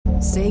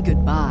Say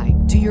goodbye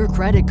to your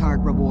credit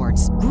card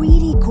rewards.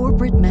 Greedy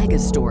corporate mega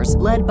stores,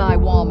 led by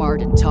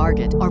Walmart and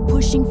Target, are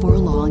pushing for a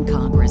law in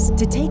Congress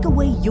to take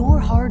away your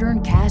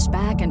hard-earned cash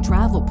back and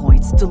travel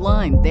points to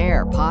line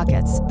their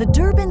pockets. The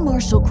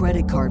Durbin-Marshall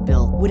credit card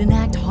bill would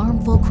enact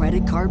harmful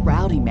credit card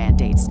routing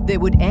mandates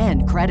that would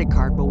end credit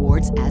card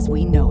rewards as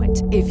we know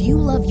it. If you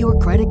love your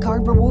credit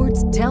card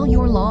rewards, tell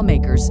your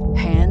lawmakers,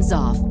 hands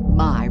off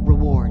my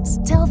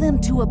rewards. Tell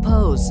them to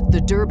oppose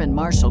the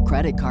Durbin-Marshall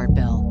credit card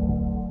bill.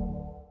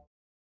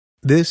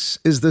 This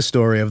is the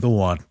story of the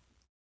one.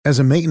 As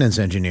a maintenance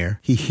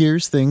engineer, he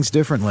hears things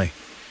differently.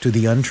 To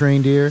the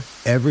untrained ear,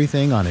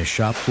 everything on his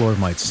shop floor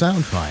might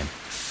sound fine,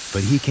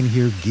 but he can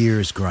hear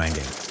gears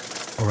grinding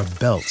or a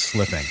belt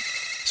slipping.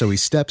 So he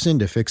steps in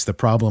to fix the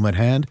problem at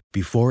hand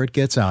before it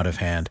gets out of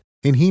hand.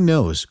 And he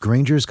knows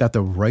Grainger's got the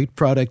right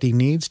product he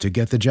needs to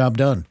get the job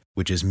done,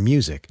 which is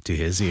music to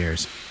his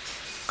ears.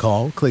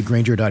 Call, click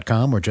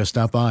Grainger.com, or just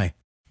stop by.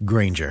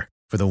 Grainger,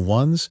 for the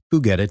ones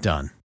who get it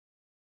done.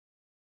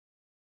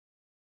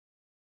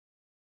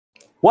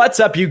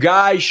 What's up, you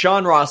guys?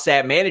 Sean Ross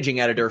Sapp,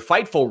 managing editor,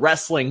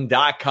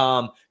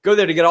 FightfulWrestling.com. Go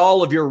there to get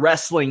all of your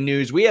wrestling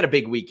news. We had a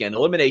big weekend,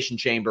 Elimination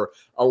Chamber,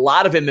 a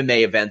lot of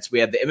MMA events. We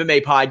have the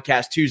MMA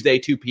podcast Tuesday,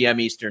 2 p.m.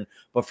 Eastern.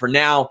 But for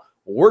now,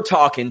 we're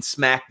talking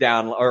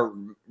SmackDown, or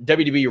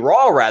WWE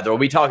Raw, rather. We'll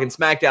be talking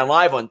SmackDown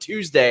Live on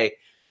Tuesday.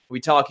 We'll be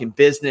talking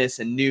business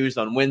and news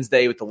on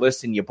Wednesday with the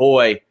list and your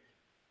boy.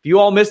 If you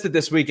all missed it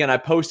this weekend, I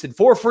posted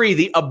for free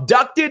the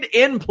Abducted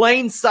in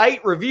Plain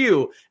Sight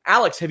review.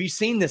 Alex, have you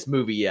seen this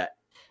movie yet?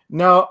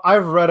 No,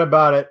 I've read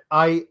about it.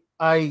 I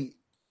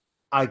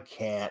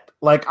can't.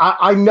 Like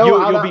I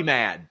know you'll be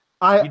mad.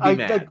 You'd be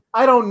mad.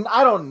 I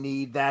don't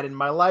need that in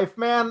my life,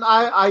 man.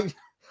 I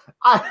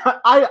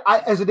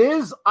as it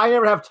is, I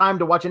never have time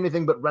to watch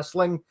anything but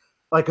wrestling.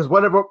 Like, because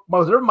whatever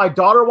my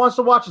daughter wants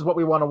to watch is what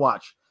we want to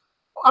watch.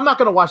 I'm not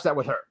going to watch that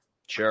with her.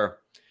 Sure.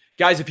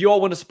 Guys, if you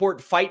all want to support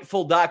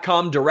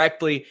Fightful.com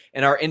directly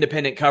and our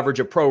independent coverage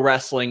of pro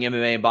wrestling,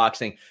 MMA, and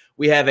boxing,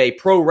 we have a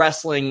pro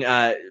wrestling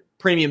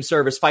premium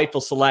service,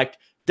 Fightful Select,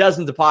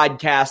 dozens of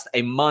podcasts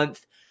a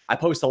month. I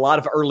post a lot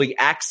of early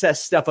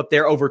access stuff up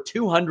there, over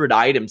 200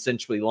 items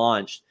since we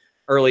launched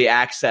early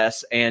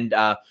access. And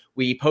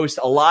we post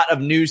a lot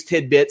of news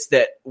tidbits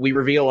that we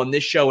reveal on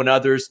this show and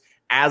others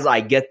as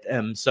I get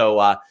them. So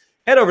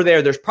head over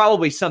there. There's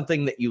probably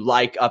something that you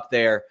like up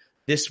there.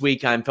 This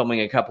week, I'm filming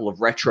a couple of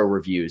retro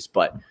reviews,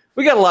 but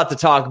we got a lot to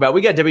talk about.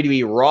 We got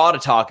WWE Raw to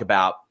talk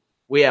about.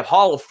 We have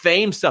Hall of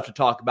Fame stuff to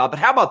talk about. But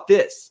how about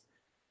this?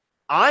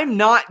 I'm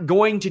not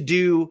going to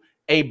do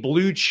a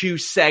Blue Chew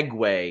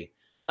segue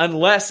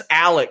unless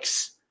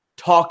Alex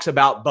talks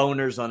about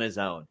boners on his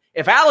own.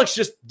 If Alex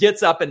just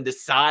gets up and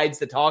decides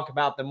to talk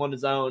about them on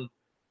his own,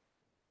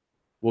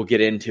 we'll get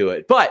into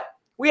it. But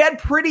we had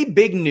pretty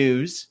big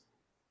news.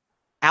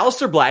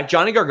 Aleister Black,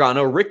 Johnny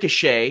Gargano,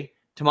 Ricochet,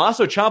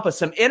 Tommaso Ciampa,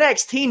 some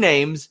NXT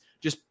names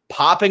just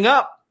popping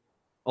up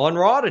on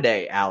Raw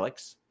today,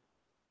 Alex.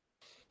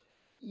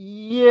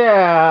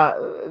 Yeah.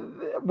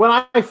 When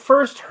I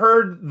first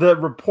heard the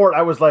report,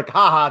 I was like,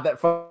 haha, that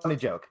funny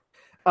joke.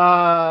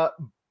 But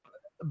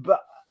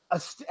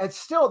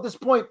still, at this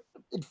point,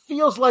 it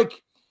feels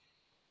like,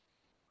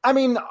 I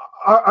mean,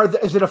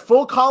 is it a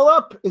full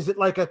call-up? Is it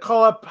like a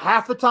call-up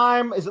half the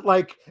time? Is it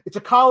like it's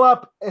a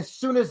call-up as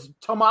soon as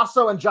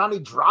Tommaso and Johnny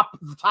drop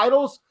the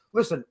titles?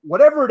 Listen,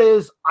 whatever it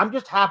is, I'm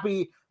just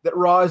happy that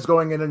Raw is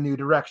going in a new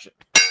direction.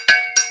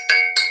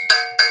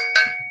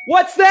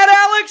 What's that,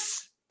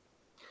 Alex?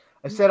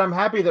 I said I'm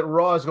happy that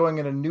Raw is going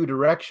in a new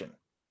direction.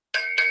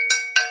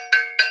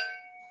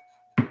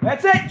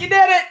 That's it. You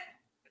did it.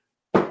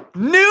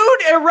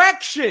 Nude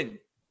erection.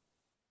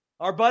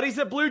 Our buddies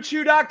at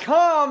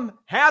BlueChew.com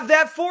have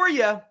that for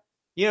you.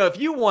 You know, if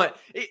you want,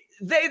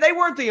 they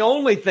weren't the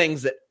only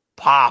things that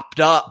popped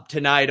up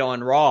tonight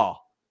on Raw.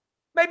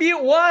 Maybe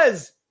it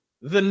was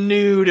the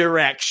nude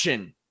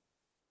erection.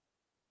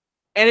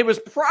 And it was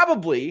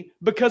probably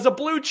because of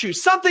Blue Chew,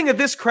 something that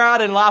this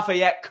crowd in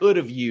Lafayette could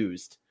have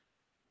used.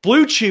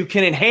 Blue Chew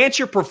can enhance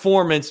your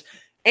performance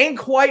and,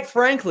 quite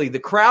frankly, the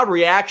crowd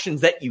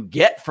reactions that you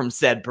get from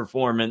said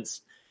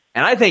performance.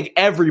 And I think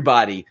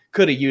everybody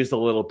could have used a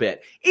little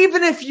bit.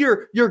 Even if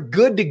you're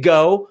good to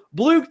go,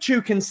 Blue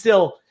Chew can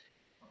still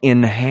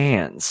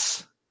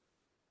enhance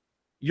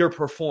your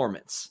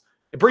performance.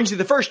 It brings you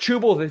the first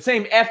chewable with the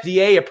same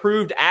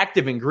FDA-approved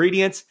active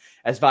ingredients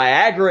as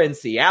Viagra and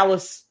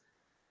Cialis.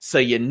 So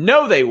you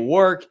know they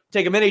work.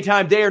 Take them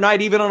anytime, day or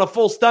night, even on a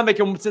full stomach.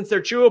 And since they're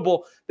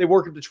chewable, they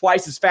work up to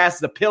twice as fast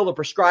as a pill. They're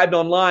prescribed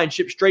online,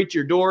 shipped straight to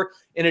your door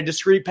in a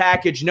discreet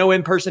package. No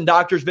in-person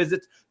doctor's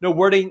visits. No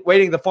waiting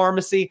at the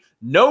pharmacy.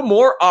 No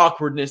more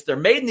awkwardness. They're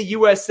made in the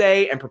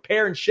USA and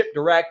prepare and ship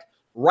direct.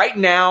 Right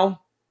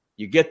now,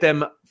 you get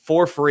them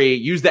for free.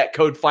 Use that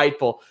code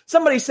FIGHTFUL.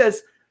 Somebody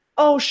says,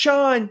 oh,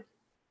 Sean,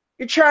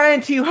 you're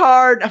trying too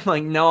hard. I'm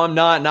like, no, I'm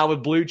not. Not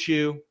with Blue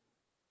Chew.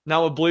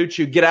 Not with Blue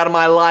Chew. Get out of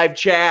my live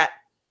chat.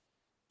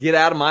 Get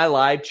out of my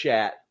live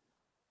chat.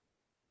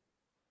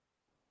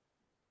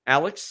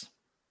 Alex,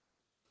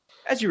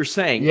 as you were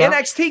saying,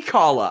 NXT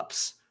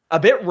call-ups. a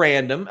bit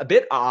random, a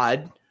bit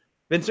odd.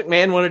 Vince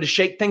McMahon wanted to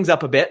shake things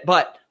up a bit,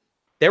 but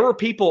there were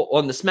people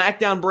on the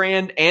SmackDown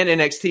brand and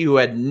NXT who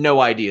had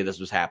no idea this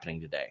was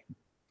happening today.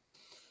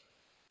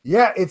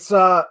 Yeah, it's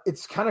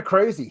kind of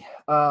crazy.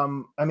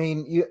 I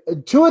mean,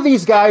 two of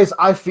these guys,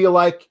 I feel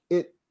like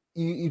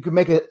you could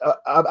make an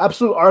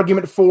absolute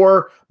argument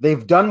for.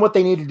 They've done what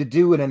they needed to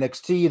do in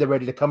NXT. They're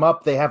ready to come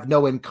up. They have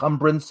no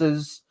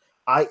encumbrances,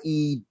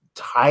 i.e.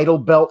 title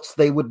belts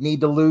they would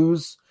need to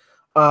lose.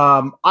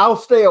 I'll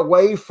stay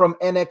away from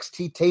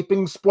NXT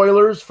taping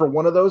spoilers for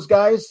one of those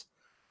guys.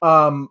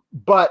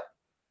 But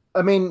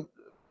I mean,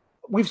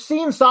 we've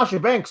seen Sasha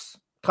Banks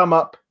come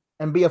up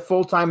and be a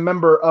full-time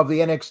member of the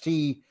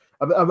NXT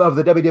of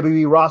the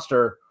WWE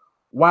roster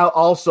while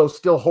also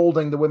still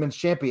holding the women's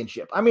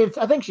championship. I mean,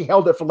 I think she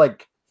held it for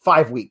like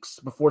 5 weeks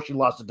before she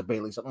lost it to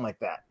Bayley, something like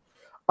that.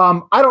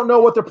 I don't know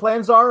what their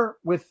plans are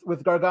with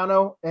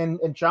Gargano and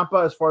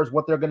Ciampa as far as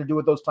what they're going to do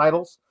with those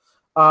titles.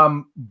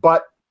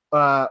 But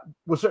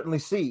we'll certainly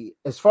see.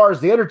 As far as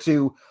the other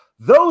two,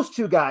 those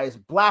two guys,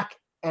 Black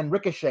and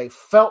Ricochet,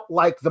 felt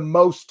like the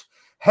most,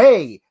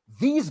 hey,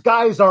 these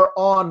guys are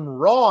on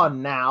Raw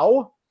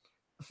now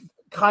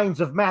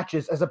kinds of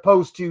matches, as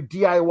opposed to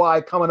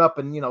DIY coming up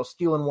and,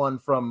 stealing one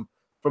from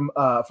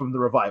the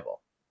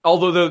Revival.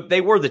 Although they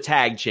were the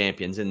tag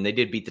champions and they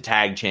did beat the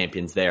tag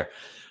champions there.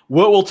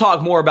 We'll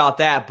talk more about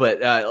that.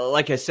 But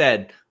like I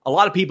said, a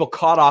lot of people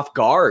caught off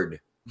guard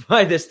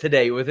by this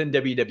today within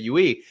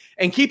WWE.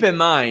 And keep in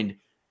mind,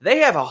 they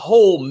have a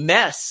whole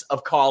mess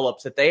of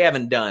call-ups that they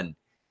haven't done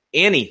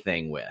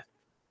anything with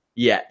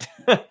yet.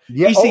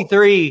 Yeah,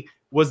 EC3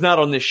 was not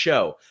on this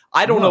show.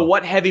 I don't know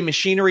what Heavy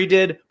Machinery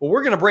did, but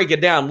we're going to break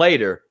it down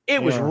later.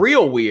 It was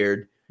real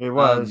weird. It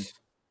was.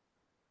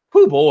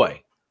 Whoo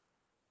boy.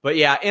 But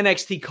yeah,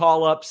 NXT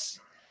call-ups,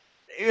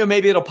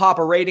 maybe it'll pop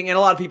a rating. And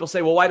a lot of people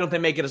say, well, why don't they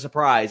make it a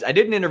surprise? I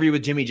did an interview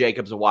with Jimmy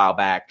Jacobs a while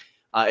back.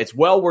 It's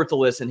well worth a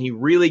listen. He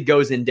really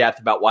goes in depth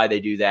about why they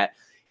do that.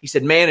 He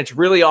said, man, it's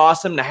really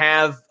awesome to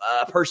have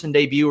a person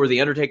debut or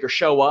The Undertaker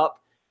show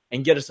up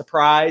and get a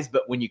surprise.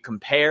 But when you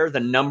compare the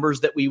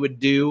numbers that we would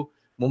do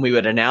when we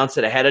would announce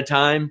it ahead of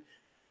time,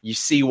 you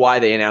see why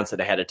they announce it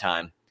ahead of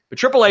time. But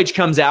Triple H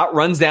comes out,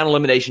 runs down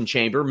Elimination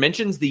Chamber,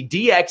 mentions the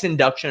DX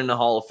induction in the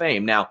Hall of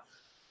Fame. Now,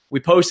 we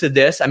posted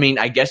this. I mean,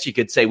 I guess you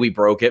could say we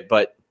broke it,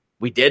 but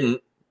we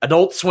didn't.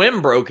 Adult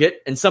Swim broke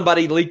it, and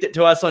somebody leaked it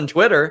to us on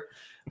Twitter.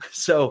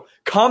 So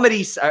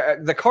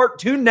the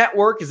Cartoon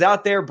Network is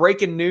out there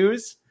breaking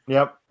news.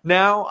 Yep.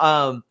 Now,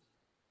 of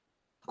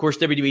course,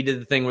 WWE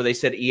did the thing where they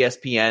said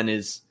ESPN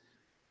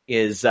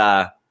is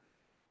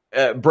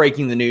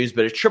breaking the news,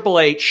 but it's Triple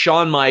H,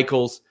 Shawn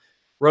Michaels,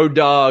 Road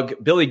Dogg,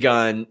 Billy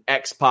Gunn,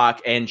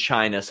 X-Pac, and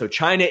Chyna. So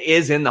Chyna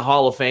is in the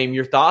Hall of Fame.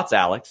 Your thoughts,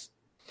 Alex?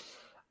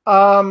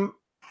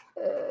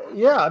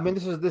 Yeah, I mean,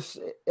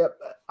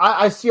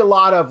 I see a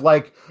lot of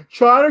like,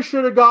 Chyna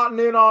should have gotten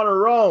in on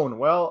her own.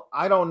 Well,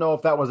 I don't know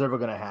if that was ever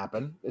going to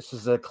happen. This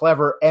is a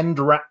clever end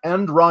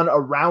run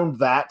around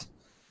that.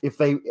 If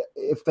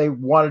they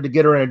wanted to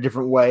get her in a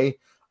different way.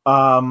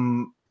 I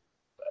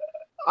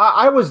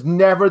was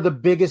never the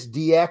biggest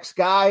DX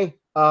guy.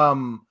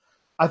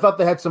 I thought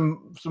they had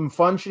some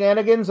fun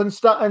shenanigans and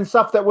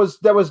stuff that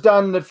was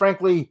done that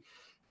frankly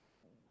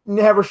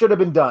never should have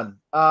been done.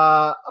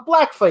 A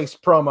blackface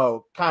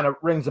promo kind of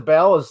rings a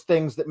bell as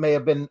things that may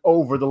have been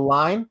over the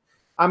line.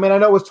 I mean, I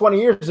know it was 20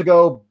 years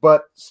ago,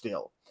 but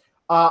still.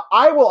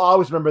 I will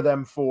always remember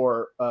them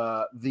for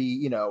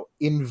the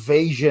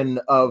invasion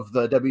of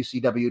the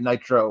WCW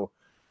Nitro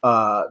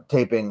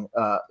taping.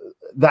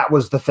 That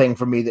was the thing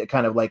for me that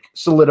kind of like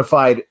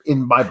solidified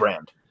in my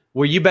brand.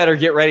 Well, you better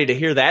get ready to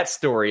hear that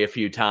story a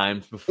few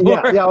times before.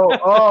 Yeah.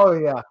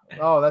 Yeah.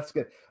 Oh, that's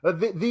good.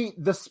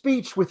 The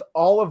speech with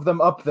all of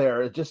them up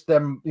there, just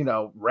them,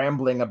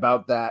 rambling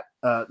about that.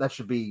 That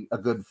should be a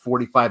good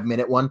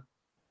 45-minute one.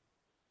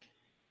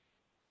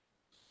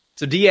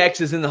 So DX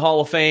is in the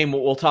Hall of Fame.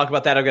 We'll talk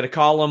about that. I've got a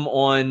column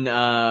on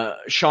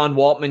Sean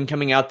Waltman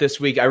coming out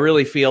this week. I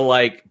really feel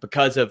like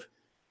because of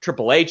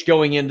Triple H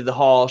going into the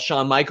Hall,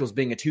 Shawn Michaels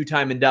being a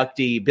 2-time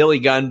inductee, Billy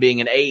Gunn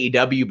being an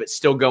AEW but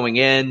still going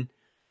in,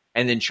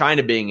 and then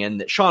Chyna being in,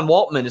 that Sean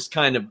Waltman is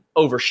kind of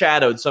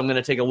overshadowed. So I'm going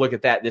to take a look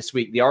at that this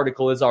week. The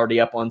article is already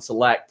up on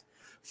Select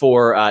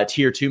for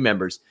Tier 2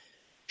 members.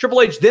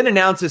 Triple H then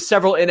announces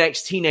several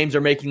NXT names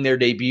are making their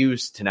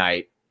debuts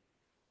tonight.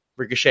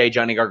 Ricochet,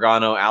 Johnny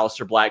Gargano,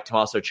 Aleister Black,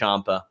 Tommaso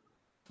Ciampa.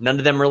 None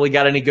of them really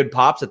got any good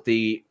pops at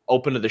the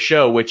open of the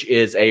show, which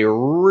is a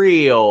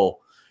real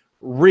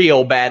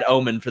bad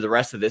omen for the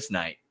rest of this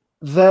night.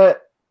 The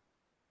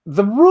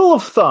rule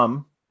of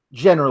thumb,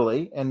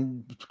 generally,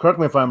 and correct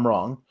me if I'm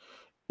wrong,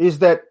 is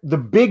that the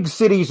big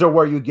cities are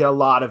where you get a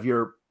lot of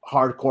your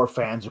hardcore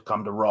fans who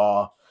come to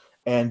Raw,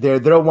 and they're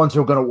the ones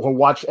who are going to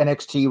watch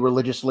NXT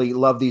religiously,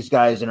 love these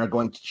guys, and are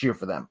going to cheer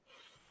for them.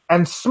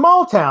 And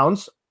small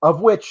towns, of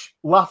which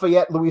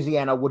Lafayette,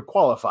 Louisiana would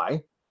qualify,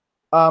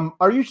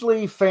 are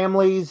usually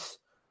families,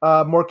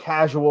 more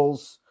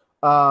casuals,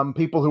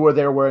 people who are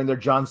there wearing their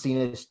John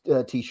Cena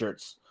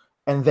t-shirts,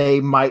 and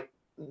they might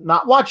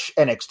not watch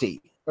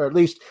NXT. or at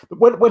least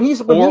when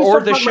he's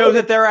or the show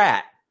that they're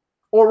at.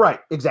 Or right,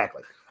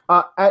 exactly.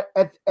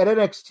 At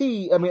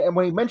NXT, I mean, and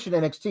when he mentioned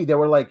NXT, there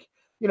were like,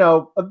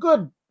 a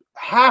good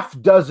half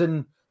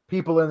dozen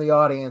people in the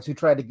audience who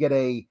tried to get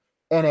a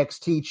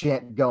NXT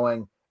chant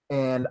going,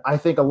 and I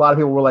think a lot of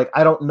people were like,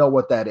 I don't know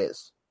what that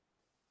is.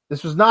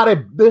 This is not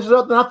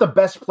the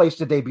best place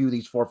to debut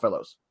these four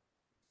fellows.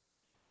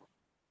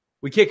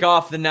 We kick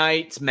off the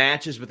night's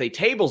matches with a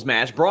tables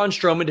match. Braun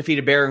Strowman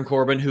defeated Baron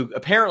Corbin, who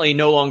apparently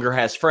no longer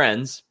has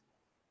friends.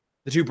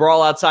 The two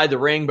brawl outside the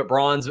ring, but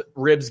Braun's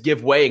ribs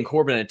give way and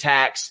Corbin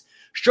attacks.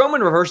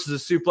 Strowman reverses a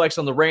suplex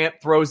on the ramp,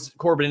 throws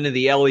Corbin into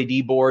the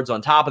LED boards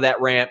on top of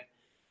that ramp.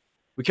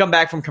 We come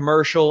back from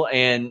commercial,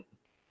 and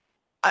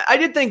I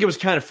did think it was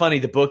kind of funny,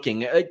 the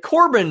booking.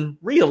 Corbin,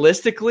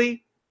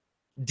 realistically,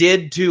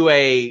 did to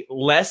a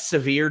less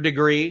severe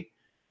degree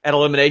at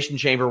Elimination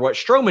Chamber what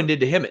Strowman did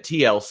to him at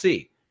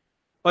TLC. A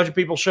bunch of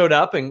people showed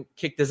up and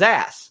kicked his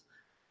ass.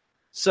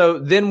 So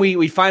then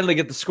we finally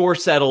get the score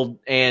settled,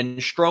 and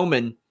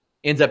Strowman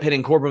ends up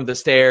hitting Corbin with the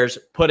stairs,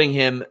 putting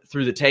him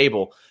through the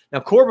table.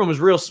 Now, Corbin was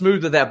real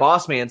smooth with that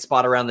boss man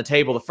spot around the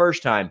table the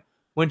first time.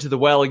 Went to the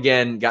well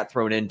again, got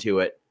thrown into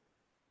it.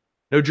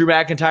 No Drew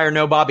McIntyre,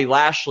 no Bobby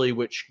Lashley,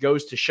 which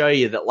goes to show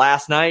you that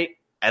last night,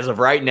 as of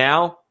right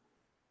now,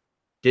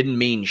 didn't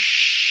mean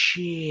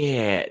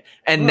shit.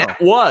 And that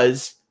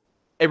was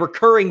a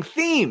recurring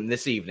theme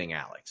this evening,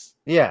 Alex.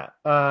 Yeah.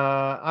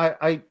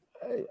 I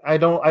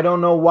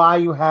don't know why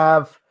you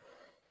have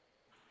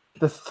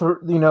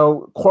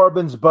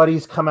Corbin's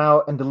buddies come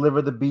out and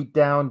deliver the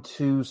beatdown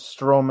to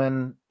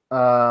Strowman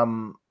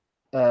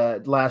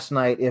last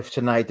night. If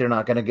tonight they're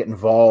not going to get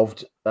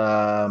involved,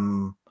 at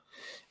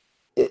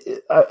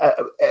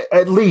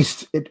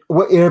least it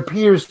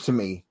appears to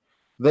me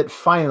that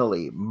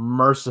finally,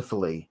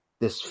 mercifully,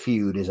 this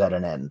feud is at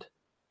an end.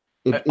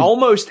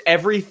 Almost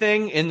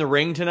everything in the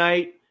ring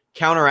tonight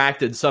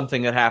counteracted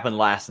something that happened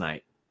last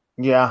night.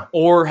 Yeah,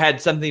 or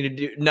had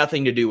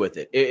nothing to do with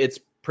it. It's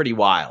pretty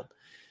wild.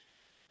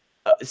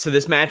 So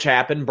this match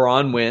happened.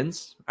 Braun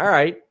wins. All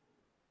right.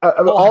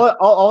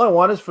 All I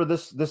want is for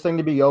this thing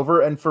to be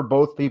over and for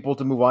both people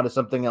to move on to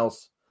something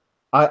else.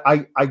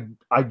 I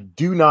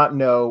do not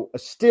know.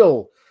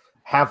 Still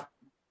have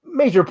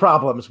major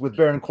problems with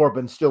Baron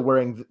Corbin still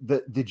wearing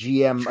the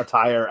GM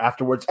attire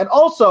afterwards. And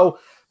also,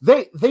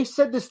 they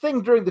said this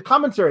thing during the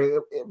commentary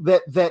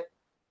that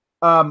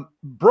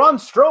Braun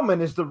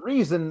Strowman is the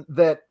reason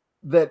that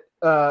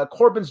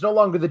Corbin's no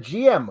longer the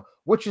GM,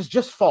 which is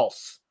just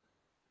false.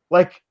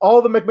 Like,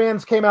 all the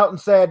McMahons came out and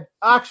said,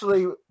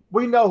 actually,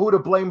 we know who to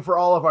blame for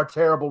all of our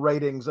terrible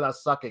ratings and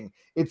us sucking.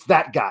 It's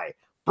that guy.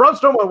 Braun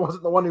Strowman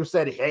wasn't the one who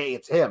said, hey,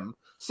 it's him.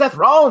 Seth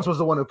Rollins was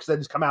the one who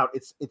said, come out,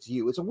 it's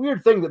you. It's a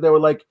weird thing that they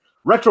were like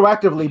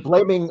retroactively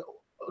blaming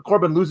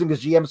Corbin losing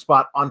his GM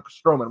spot on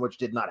Strowman, which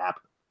did not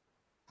happen.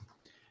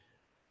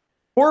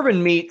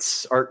 Strowman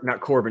meets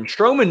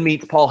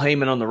Paul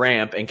Heyman on the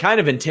ramp and kind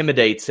of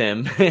intimidates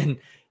him. And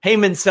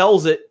Heyman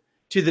sells it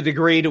to the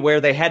degree to where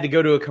they had to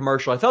go to a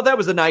commercial. I thought that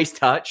was a nice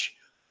touch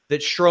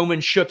that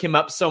Strowman shook him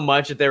up so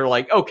much that they were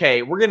like,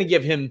 okay, we're going to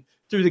give him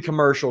through the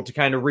commercial to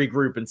kind of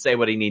regroup and say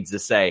what he needs to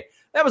say.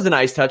 That was a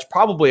nice touch.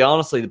 Probably,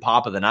 honestly, the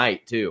pop of the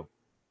night, too.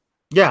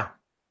 Yeah.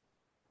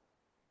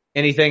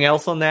 Anything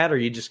else on that? Or are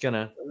you just going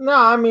to... No,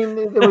 I mean,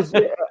 it was...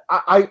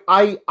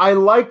 I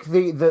like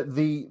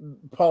the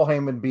Paul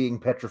Heyman being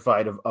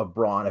petrified of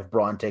Braun if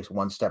Braun takes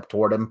one step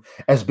toward him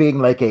as being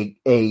like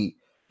a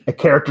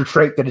character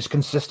trait that is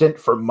consistent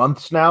for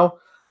months now.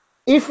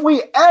 If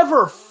we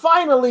ever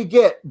finally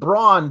get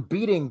Braun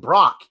beating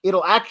Brock,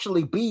 it'll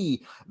actually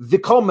be the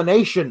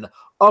culmination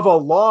of a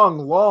long,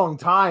 long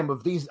time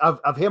of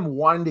him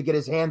wanting to get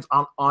his hands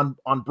on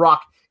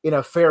Brock in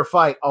a fair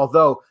fight,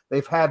 although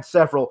they've had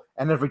several,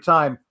 and every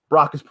time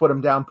Brock has put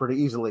him down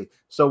pretty easily.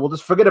 So we'll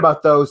just forget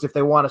about those if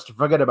they want us to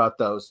forget about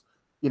those,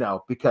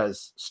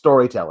 because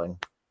storytelling.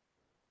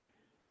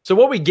 So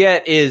what we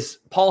get is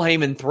Paul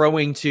Heyman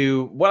throwing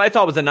to what I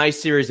thought was a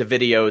nice series of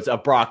videos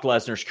of Brock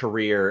Lesnar's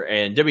career,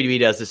 and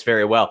WWE does this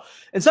very well.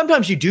 And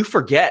sometimes you do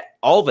forget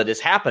all that has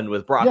happened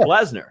with Brock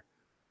Lesnar.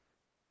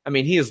 I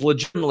mean, he has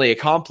legitimately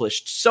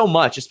accomplished so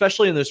much,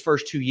 especially in those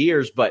first 2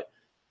 years. But,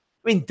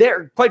 I mean,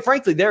 quite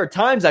frankly, there are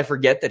times I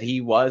forget that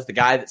he was the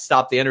guy that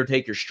stopped the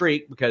Undertaker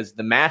streak because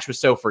the match was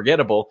so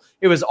forgettable.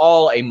 It was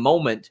all a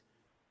moment,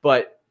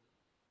 but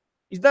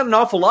he's done an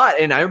awful lot.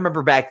 And I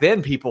remember back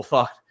then people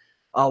thought,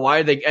 oh, why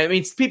are they? I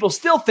mean, people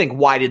still think,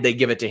 why did they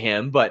give it to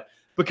him? But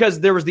because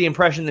there was the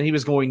impression that he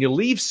was going to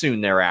leave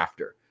soon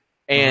thereafter.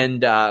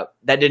 And that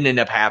didn't end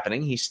up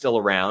happening. He's still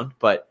around.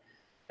 But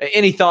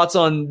any thoughts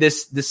on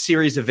this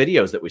series of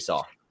videos that we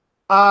saw?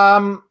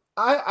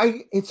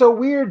 It's a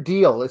weird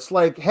deal. It's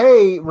like,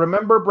 hey,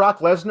 remember Brock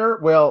Lesnar?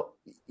 Well,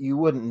 you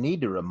wouldn't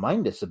need to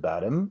remind us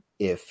about him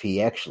if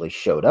he actually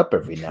showed up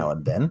every now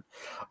and then.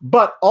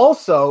 But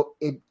also,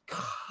 it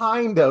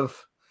kind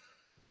of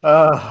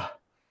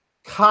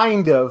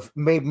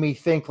made me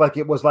think like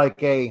it was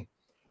like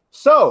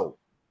so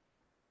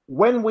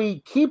when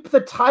we keep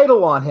the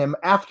title on him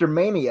after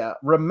Mania,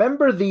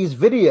 remember these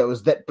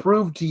videos that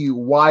prove to you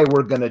why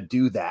we're going to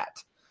do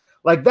that.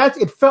 Like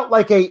it felt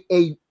like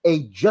a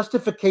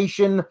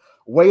justification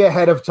way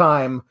ahead of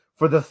time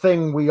for the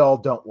thing we all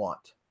don't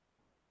want.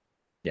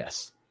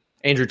 Yes.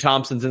 Andrew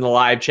Thompson's in the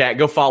live chat.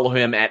 Go follow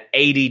him at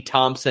 80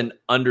 Thompson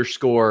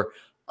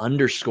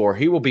 __.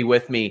 He will be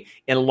with me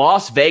in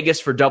Las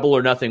Vegas for Double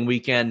or Nothing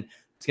weekend.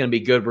 It's going to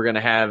be good. We're going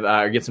to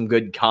have get some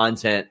good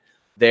content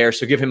there.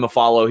 So give him a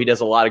follow. He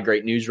does a lot of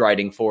great news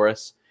writing for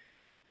us.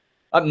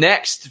 Up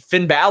next,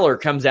 Finn Balor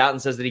comes out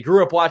and says that he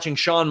grew up watching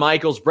Shawn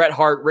Michaels, Bret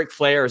Hart, Ric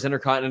Flair as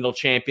Intercontinental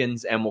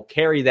Champions and will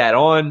carry that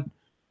on.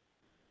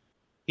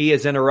 He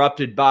is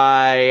interrupted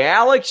by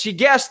Alex. You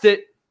guessed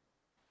it.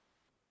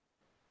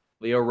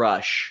 Lio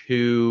Rush,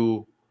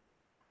 who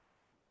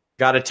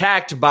got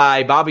attacked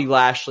by Bobby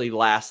Lashley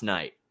last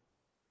night.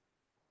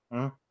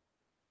 And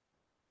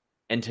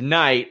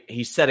tonight,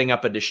 he's setting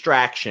up a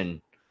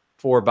distraction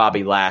for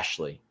Bobby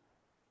Lashley.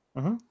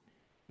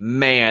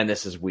 Man,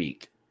 this is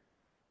weak.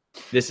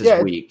 This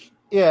is weak.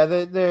 Yeah,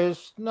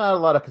 there's not a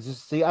lot of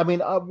consistency. I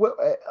mean,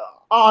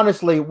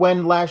 honestly,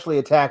 when Lashley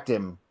attacked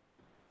him,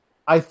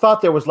 I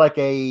thought there was like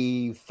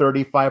a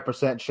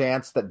 35%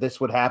 chance that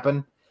this would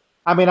happen.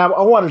 I mean, I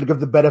wanted to give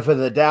the benefit of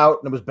the doubt,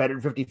 and it was better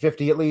than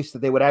 50-50 at least, that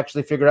they would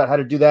actually figure out how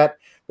to do that.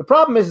 The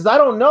problem is I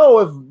don't know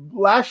if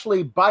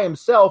Lashley by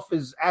himself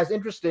is as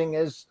interesting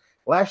as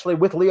Lashley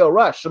with Lio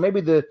Rush. So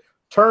maybe the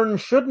turn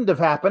shouldn't have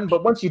happened,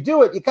 but once you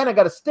do it, you kind of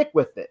got to stick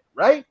with it,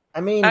 right?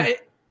 I mean...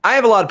 I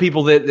have a lot of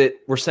people that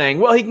were saying,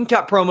 well, he can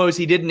cut promos,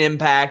 he didn't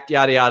impact,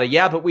 yada, yada.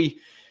 Yeah, but we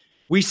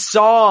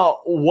saw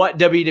what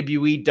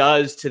WWE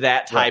does to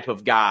that type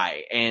of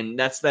guy, and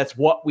that's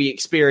what we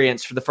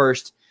experienced for the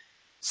first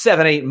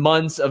 7-8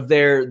 months of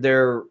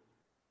their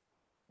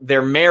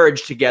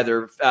marriage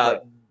together,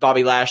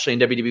 Bobby Lashley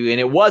and WWE,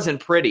 and it wasn't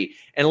pretty.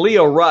 And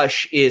Lio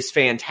Rush is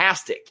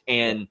fantastic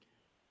and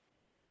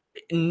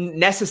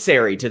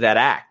necessary to that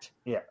act.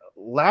 Yeah,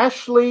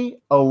 Lashley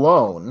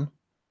alone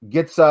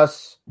gets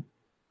us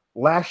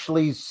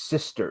Lashley's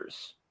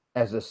sisters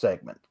as a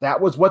segment.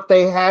 That was what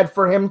they had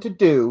for him to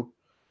do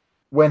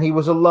when he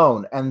was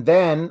alone. And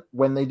then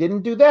when they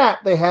didn't do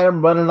that, they had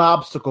him run an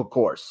obstacle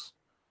course.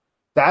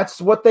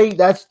 Those are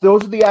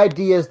the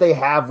ideas they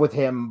have with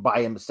him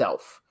by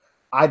himself.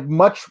 I'd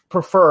much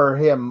prefer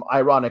him,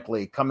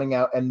 ironically, coming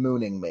out and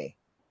mooning me.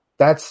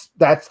 That's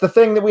the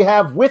thing that we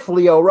have with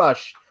Lio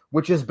Rush,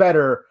 which is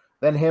better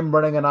than him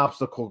running an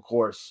obstacle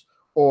course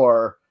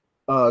or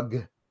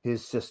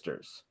his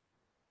sisters.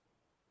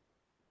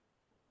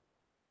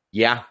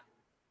 Yeah,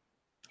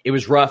 it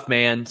was rough,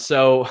 man.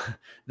 So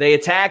they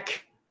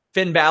attack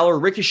Finn Balor.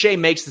 Ricochet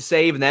makes the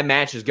save, and that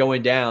match is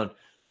going down.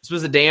 This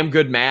was a damn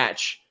good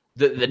match.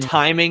 The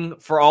timing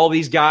for all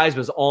these guys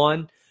was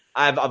on.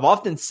 I've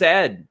often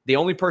said the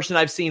only person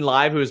I've seen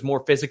live who is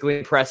more physically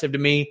impressive to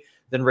me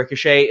than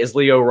Ricochet is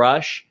Lio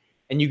Rush,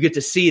 and you get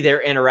to see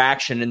their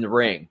interaction in the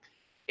ring.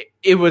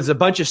 It was a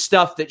bunch of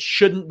stuff that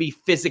shouldn't be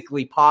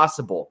physically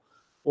possible.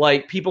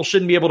 Like, people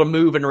shouldn't be able to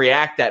move and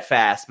react that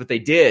fast, but they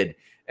did.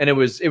 And it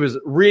was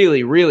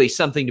really, really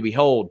something to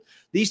behold.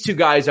 These two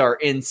guys are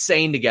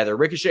insane together.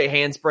 Ricochet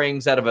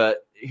handsprings out of a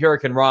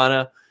Hurricane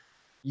Rana.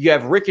 You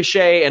have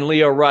Ricochet and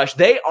Lio Rush.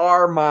 They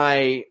are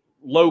my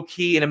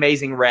low-key and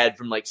Amazing Red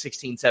from like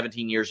 16,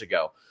 17 years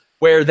ago,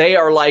 where they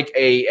are like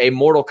a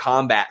Mortal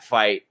Kombat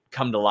fight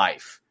come to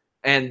life.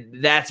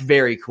 And that's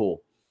very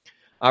cool.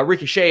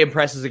 Ricochet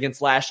impresses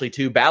against Lashley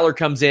too. Balor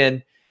comes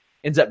in,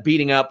 ends up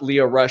beating up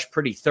Lio Rush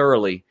pretty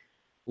thoroughly.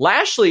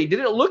 Lashley, did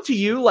it look to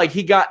you like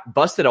he got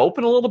busted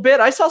open a little bit?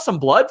 I saw some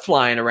blood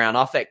flying around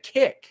off that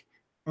kick.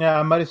 Yeah,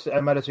 I might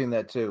have seen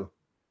that too.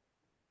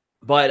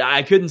 But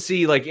I couldn't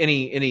see like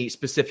any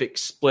specific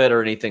split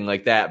or anything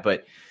like that.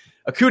 But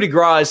a coup de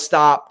grace is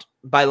stopped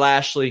by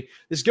Lashley.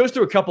 This goes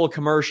through a couple of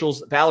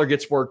commercials. Balor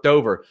gets worked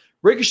over.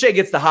 Ricochet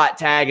gets the hot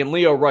tag, and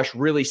Lio Rush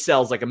really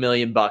sells like $1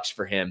 million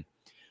for him.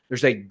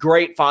 There's a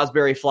great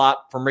Fosbury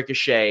flop from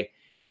Ricochet.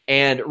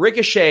 And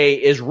Ricochet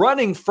is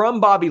running from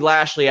Bobby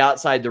Lashley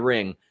outside the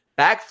ring,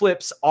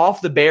 backflips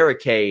off the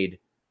barricade,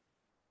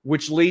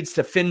 which leads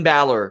to Finn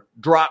Balor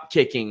drop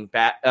kicking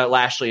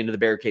Lashley into the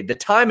barricade. The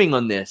timing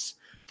on this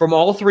from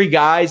all three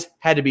guys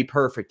had to be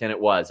perfect, and it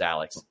was,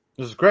 Alex.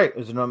 This is great. It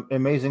was an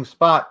amazing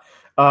spot.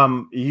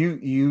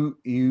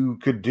 You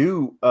could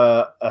do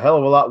a hell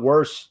of a lot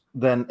worse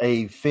than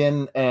a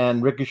Finn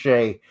and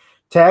Ricochet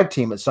tag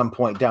team at some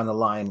point down the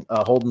line,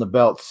 holding the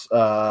belts.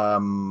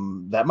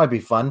 That might be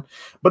fun.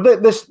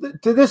 But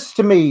this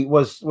to me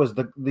was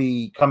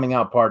the coming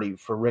out party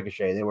for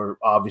Ricochet. They were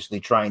obviously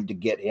trying to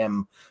get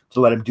him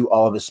to let him do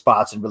all of his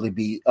spots and really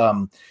be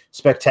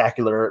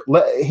spectacular.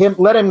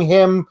 Let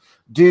him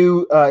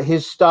do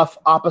his stuff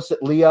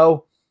opposite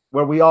Lio,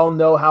 where we all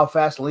know how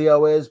fast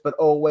Lio is, but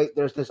oh wait,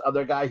 there's this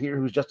other guy here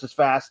who's just as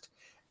fast,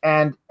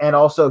 and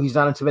also he's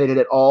not intimidated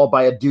at all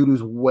by a dude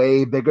who's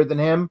way bigger than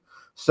him.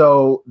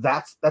 So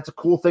that's a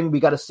cool thing.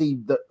 We got to see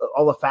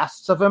all the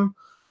facets of him.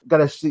 Got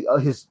to see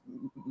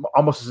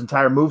almost his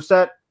entire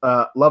moveset.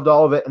 Loved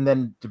all of it, and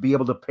then to be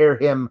able to pair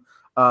him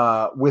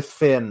with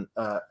Finn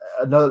a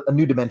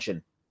new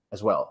dimension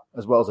as well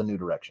as a new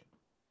direction.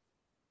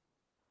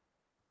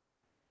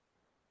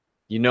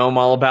 You know I'm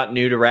all about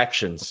new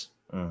directions.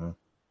 Mm-hmm.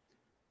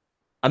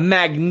 A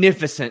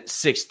magnificent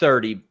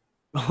 630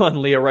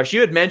 on Lio Rush. You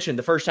had mentioned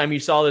the first time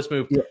you saw this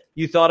move,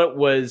 you thought it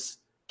was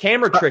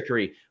camera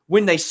trickery.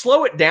 When they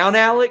slow it down,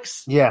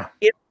 Alex,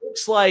 it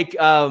looks like,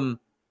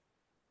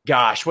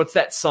 what's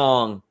that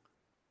song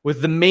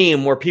with the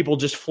meme where people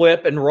just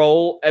flip and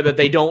roll, but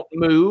they don't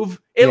move?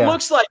 It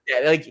looks like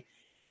that. Like,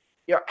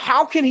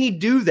 how can he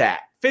do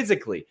that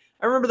physically?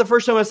 I remember the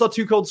first time I saw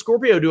Too Cold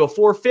Scorpio do a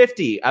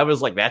 450. I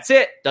was like, that's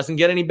it. Doesn't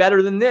get any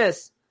better than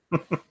this.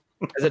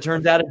 As it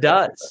turns out, it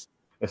does.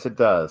 Yes, it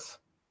does.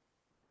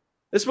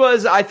 This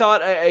was, I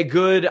thought, a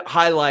good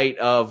highlight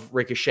of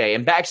Ricochet.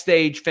 And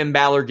backstage, Finn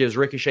Balor gives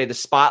Ricochet the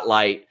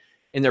spotlight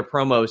in their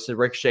promos so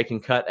Ricochet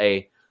can cut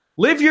a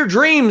Live Your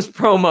Dreams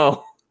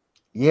promo.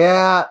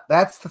 Yeah,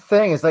 that's the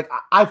thing. It's like,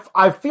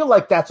 I feel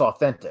like that's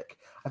authentic.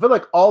 I feel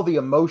like all the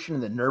emotion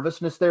and the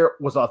nervousness there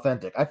was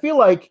authentic. I feel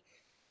like,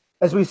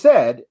 as we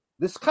said,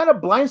 this kind of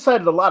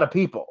blindsided a lot of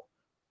people.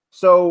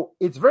 So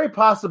it's very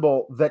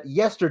possible that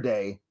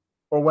yesterday,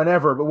 or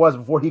whenever it was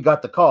before he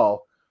got the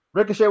call,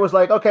 Ricochet was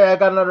like, okay, I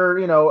got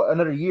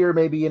another year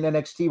maybe in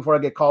NXT before I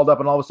get called up.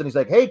 And all of a sudden he's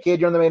like, hey,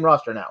 kid, you're on the main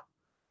roster now.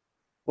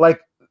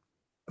 Like,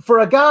 for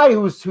a guy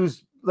who's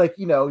like,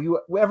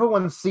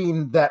 everyone's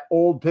seen that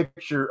old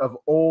picture of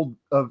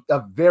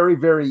very,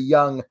 very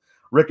young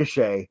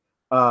Ricochet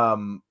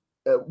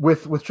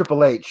with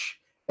Triple H.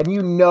 And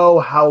you know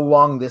how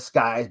long this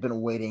guy has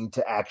been waiting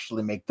to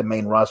actually make the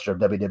main roster of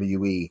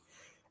WWE.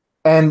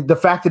 And the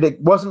fact that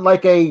it wasn't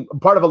like a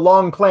part of a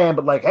long plan,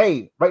 but like,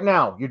 hey, right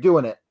now, you're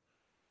doing it.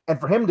 And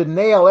for him to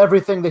nail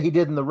everything that he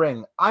did in the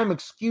ring, I'm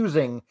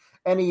excusing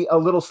any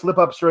little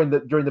slip-ups during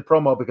the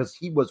promo because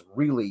he was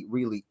really,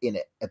 really in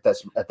it at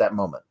that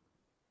moment.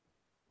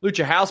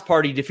 Lucha House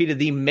Party defeated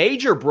the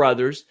Major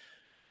Brothers.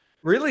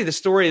 Really, the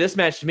story of this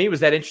match to me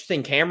was that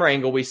interesting camera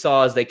angle we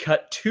saw as they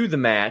cut to the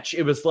match.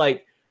 It was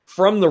like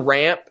from the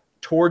ramp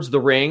towards the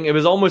ring. It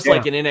was almost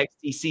like an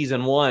NXT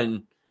Season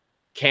 1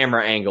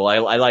 camera angle. I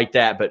like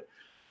that. But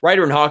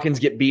Ryder and Hawkins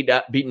get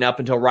beaten up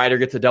until Ryder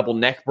gets a double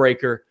neck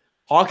breaker.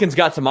 Hawkins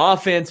got some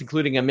offense,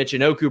 including a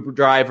Michinoku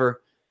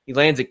driver. He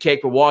lands a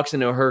kick but walks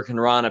into a Hurricane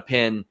Rana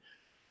pin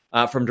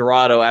from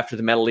Dorado after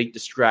the Metal Elite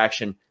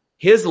distraction.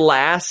 His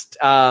last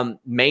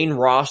main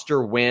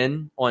roster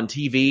win on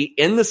TV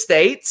in the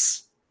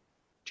States,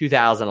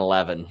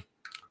 2011.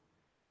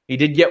 He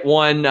did get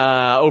one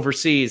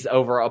overseas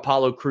over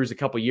Apollo Crews a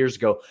couple years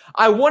ago.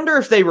 I wonder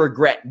if they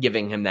regret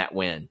giving him that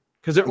win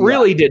because it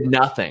really did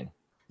nothing.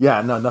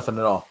 Yeah, no, nothing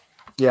at all.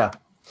 Yeah.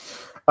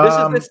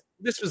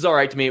 This was all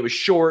right to me. It was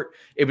short.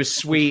 It was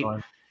sweet.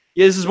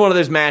 Yeah, this is one of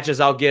those matches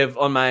I'll give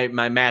on my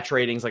match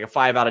ratings like a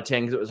 5 out of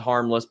 10 because it was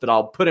harmless, but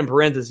I'll put in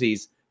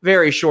parentheses,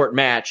 very short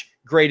match,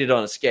 graded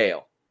on a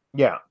scale.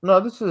 Yeah. No,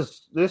 this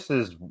is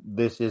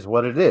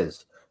what it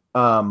is.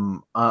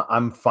 I'm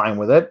fine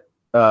with it.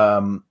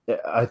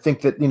 I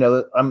think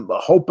that, I'm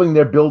hoping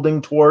they're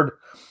building toward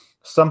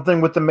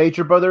something with the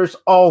Major Brothers,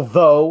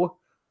 although,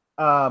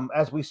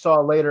 as we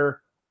saw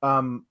later,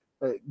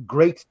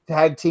 great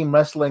tag team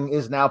wrestling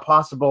is now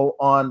possible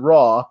on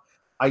Raw.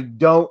 I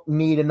don't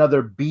need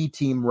another B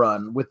team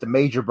run with the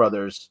Major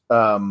Brothers,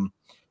 mucking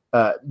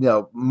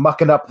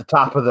up the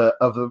top of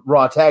the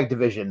Raw tag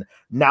division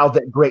now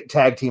that great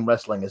tag team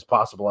wrestling is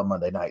possible on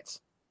Monday nights.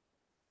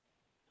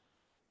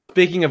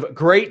 Speaking of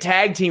great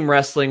tag team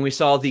wrestling, we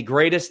saw the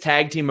greatest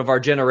tag team of our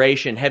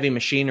generation, Heavy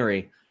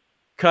Machinery,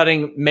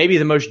 cutting maybe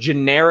the most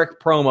generic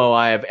promo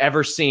I have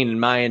ever seen in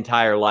my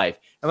entire life.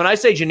 And when I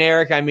say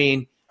generic, I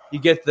mean you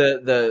get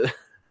the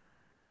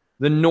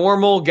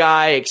normal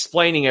guy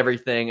explaining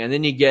everything, and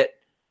then you get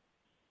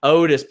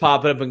Otis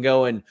popping up and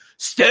going,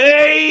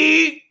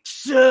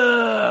 "Steaks!"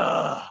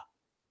 And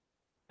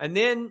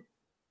then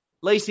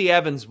Lacey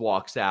Evans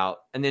walks out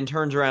and then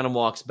turns around and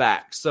walks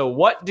back. So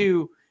what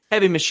do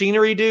Heavy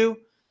Machinery do?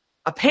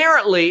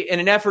 Apparently, in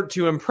an effort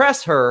to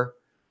impress her,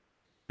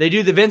 they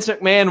do the Vince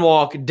McMahon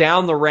walk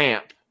down the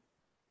ramp.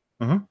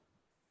 Mm-hmm.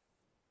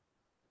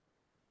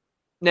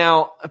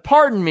 Now,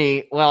 pardon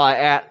me while I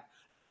at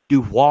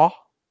do what?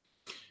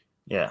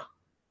 Yeah.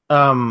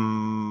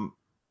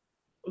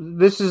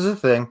 This is the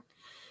thing.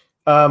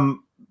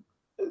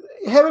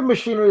 Heavy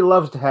Machinery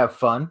loves to have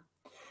fun.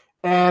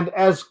 And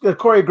as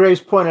Corey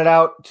Graves pointed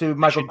out to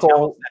Michael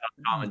Cole,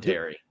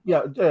 commentary.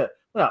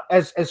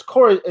 As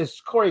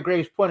Corey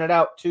Graves pointed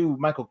out to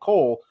Michael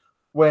Cole,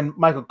 when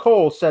Michael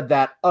Cole said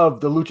that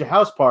of the Lucha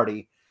House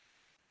Party,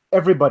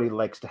 everybody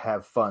likes to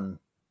have fun,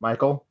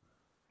 Michael.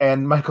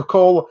 And Michael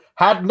Cole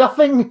had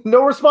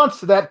no response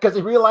to that because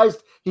he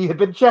realized he had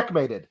been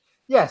checkmated.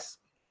 Yes,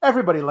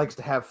 everybody likes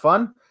to have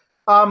fun.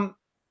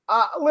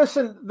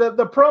 Listen,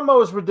 the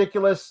promo is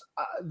ridiculous.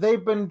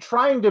 They've been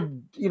trying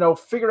to,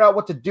 figure out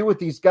what to do with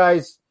these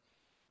guys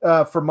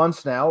for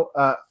months now,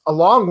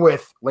 along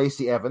with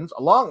Lacey Evans,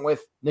 along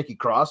with Nikki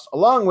Cross,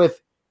 along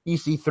with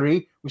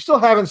EC3. We still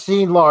haven't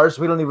seen Lars.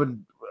 I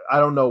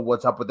don't know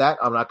what's up with that.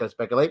 I'm not going to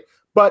speculate.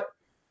 But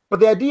But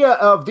the idea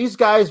of these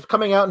guys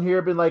coming out in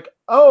here being like,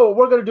 oh,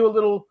 we're going to do a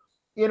little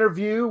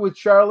interview with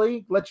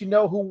Charlie, let you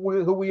know who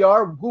we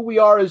are. Who we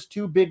are is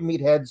two big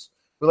meatheads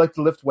who like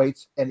to lift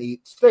weights and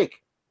eat steak.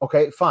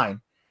 Okay, fine.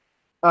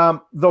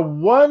 The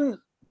one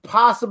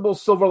possible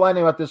silver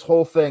lining about this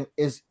whole thing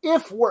is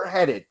if we're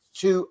headed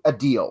to a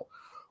deal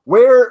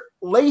where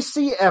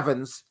Lacey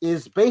Evans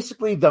is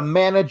basically the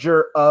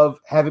manager of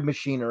Heavy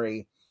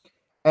Machinery,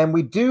 and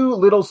we do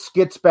little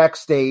skits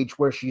backstage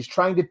where she's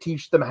trying to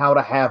teach them how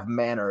to have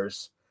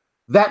manners,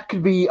 that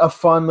could be a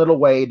fun little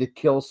way to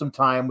kill some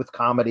time with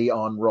comedy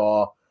on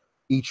Raw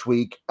each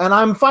week. And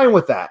I'm fine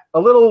with that. A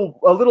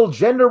little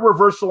gender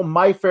reversal,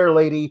 My Fair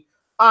Lady,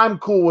 I'm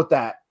cool with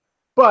that.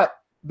 But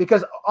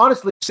because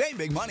honestly, save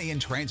big money and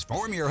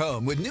transform your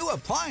home with new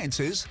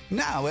appliances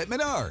now at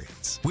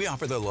Menards. We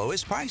offer the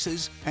lowest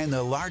prices and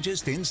the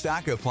largest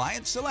in-stock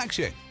appliance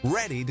selection.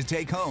 Ready to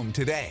take home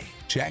today.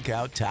 Check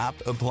out top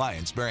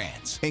appliance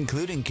brands,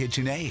 including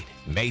KitchenAid,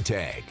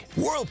 Maytag,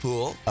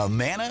 Whirlpool,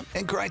 Amana,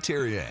 and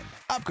Criterion.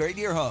 Upgrade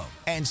your home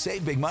and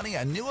save big money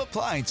on new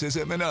appliances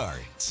at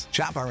Menards.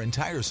 Shop our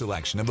entire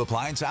selection of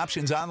appliance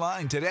options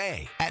online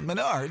today at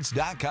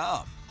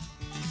Menards.com.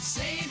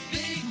 Save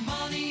big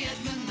money at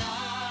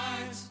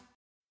Menards.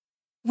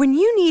 When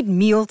you need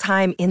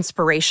mealtime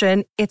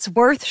inspiration, it's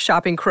worth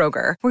shopping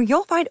Kroger, where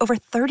you'll find over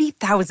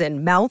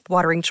 30,000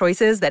 mouth-watering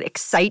choices that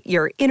excite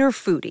your inner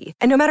foodie.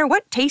 And no matter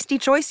what tasty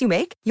choice you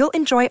make, you'll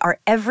enjoy our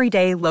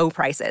everyday low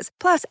prices,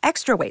 plus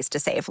extra ways to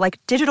save,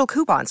 like digital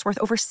coupons worth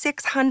over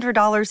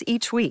 $600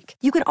 each week.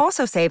 You can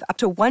also save up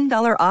to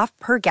 $1 off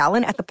per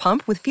gallon at the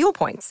pump with fuel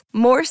points.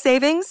 More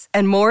savings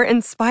and more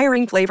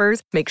inspiring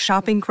flavors make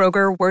shopping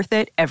Kroger worth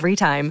it every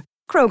time.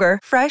 Kroger,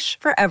 fresh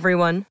for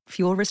everyone.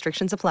 Fuel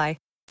restrictions apply.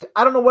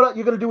 I don't know what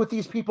you're going to do with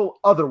these people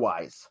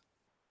otherwise.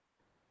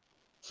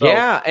 So,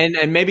 yeah,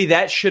 and maybe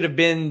that should have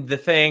been the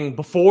thing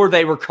before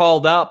they were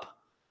called up.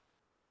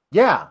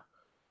 Yeah.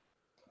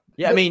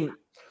 Yeah, I mean,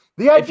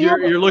 the if idea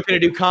you're looking to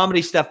do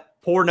comedy stuff,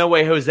 poor No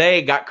Way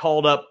Jose got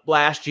called up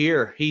last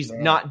year. He's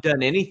not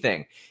done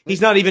anything.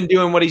 He's not even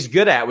doing what he's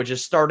good at, which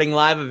is starting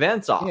live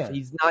events off. Yeah.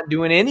 He's not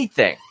doing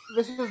anything.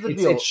 This is the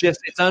deal.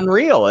 It's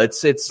unreal.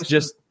 It's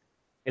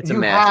a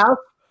mess.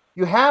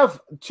 You have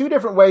two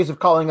different ways of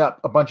calling up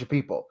a bunch of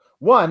people.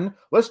 One,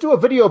 let's do a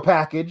video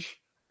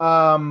package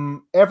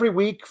every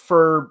week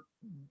for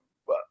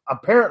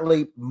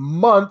apparently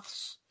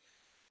months,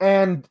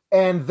 and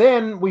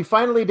then we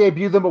finally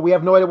debut them, but we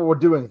have no idea what we're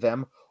doing with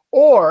them.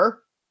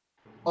 Or,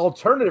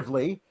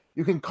 alternatively,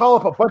 you can call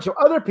up a bunch of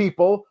other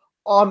people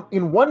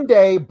in one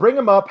day, bring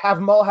them up, have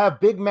them all have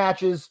big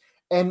matches,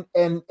 and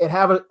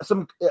have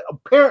some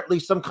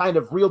kind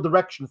of real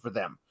direction for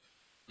them.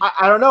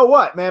 I don't know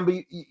what, man, but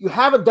you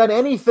haven't done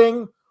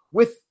anything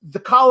with the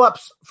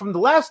call-ups from the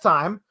last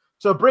time,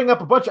 so bring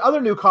up a bunch of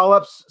other new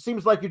call-ups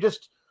seems like you're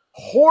just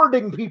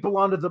hoarding people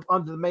onto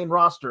the main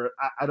roster.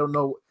 I don't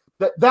know.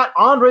 That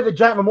Andre the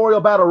Giant Memorial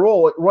Battle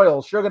Royal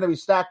is sure going to be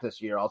stacked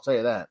this year, I'll tell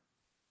you that.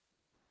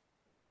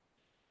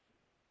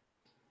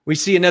 We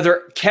see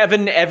another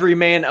Kevin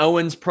Everyman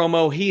Owens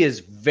promo. He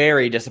is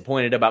very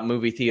disappointed about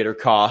movie theater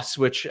costs,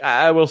 which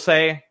I will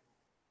say,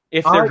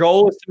 if their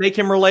goal is to make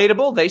him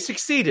relatable, they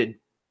succeeded.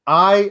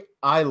 I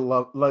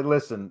love, like,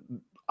 listen,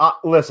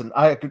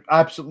 I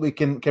absolutely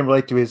can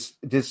relate to his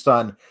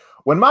son.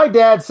 When my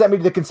dad sent me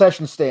to the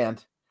concession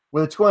stand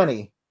with a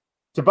 20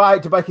 to buy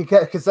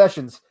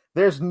concessions,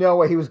 there's no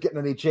way he was getting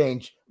any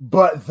change,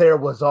 but there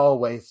was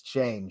always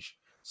change.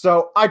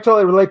 So I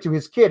totally relate to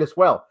his kid as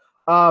well.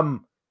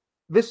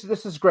 This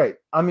is great.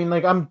 I mean,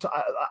 like,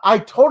 I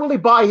totally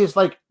buy his,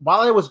 like,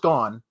 while I was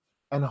gone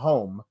and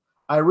home,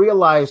 I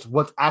realized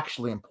what's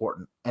actually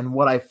important and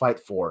what I fight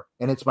for,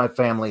 and it's my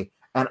family.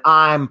 And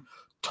I'm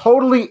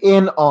totally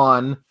in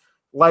on,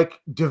 like,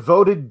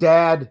 devoted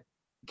dad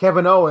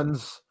Kevin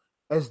Owens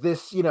as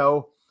this,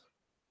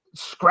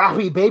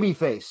 scrappy baby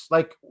face.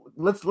 Like,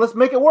 let's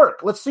make it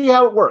work. Let's see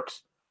how it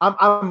works.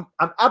 I'm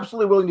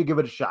absolutely willing to give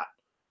it a shot.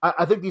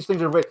 I think these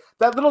things are great.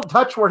 That little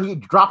touch where he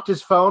dropped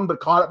his phone but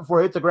caught it before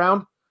it hit the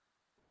ground,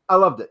 I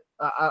loved it.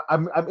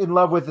 I'm in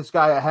love with this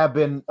guy. I have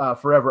been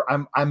forever.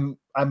 I'm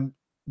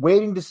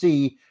waiting to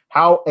see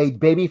how a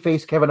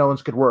babyface Kevin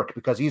Owens could work,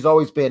 because he's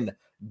always been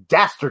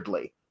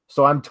dastardly.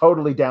 So I'm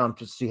totally down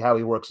to see how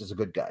he works as a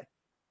good guy.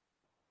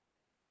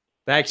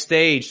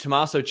 Backstage,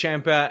 Tommaso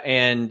Ciampa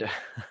and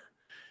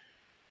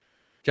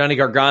Johnny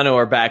Gargano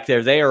are back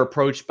there. They are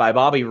approached by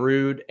Bobby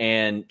Roode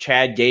and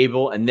Chad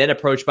Gable, and then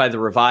approached by the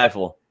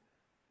Revival.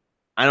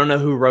 I don't know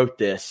who wrote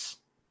this,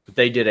 but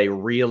they did a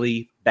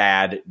really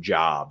bad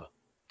job.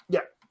 Yeah,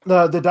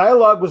 the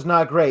dialogue was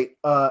not great.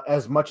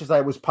 As much as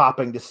I was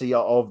popping to see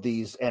all of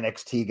these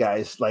NXT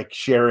guys, like,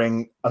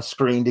 sharing a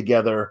screen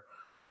together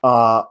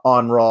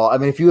on Raw. I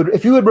mean, if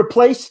you had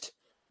replaced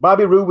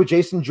Bobby Roode with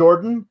Jason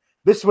Jordan,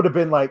 this would have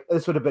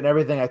been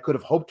everything I could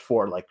have hoped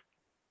for, like,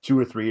 2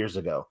 or 3 years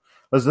ago.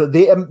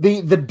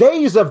 The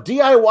days of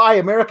DIY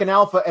American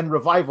Alpha and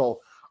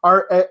Revival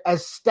are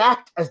as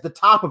stacked as the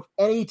top of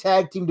any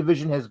tag team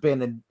division has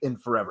been in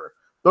forever.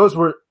 Those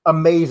were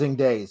amazing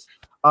days.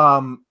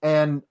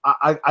 And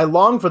I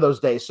long for those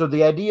days. So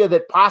the idea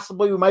that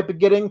possibly we might be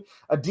getting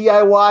a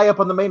DIY up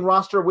on the main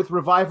roster with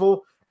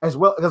Revival as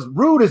well, because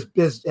Rude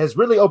has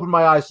really opened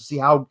my eyes to see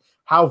how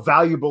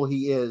valuable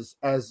he is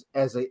as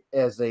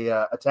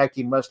a tag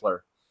team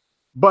wrestler.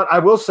 But I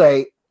will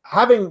say,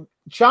 having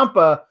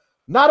Ciampa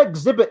not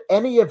exhibit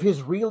any of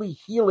his really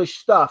heelish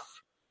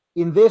stuff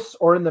in this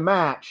or in the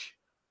match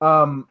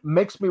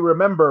makes me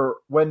remember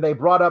when they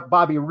brought up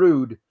Bobby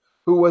Roode,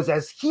 who was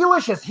as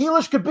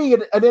heelish could be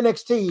at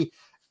NXT,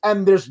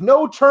 and there's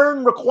no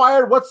turn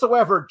required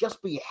whatsoever.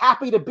 Just be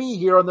happy to be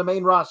here on the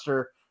main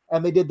roster,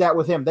 and they did that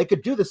with him. They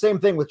could do the same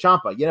thing with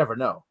Ciampa. You never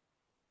know.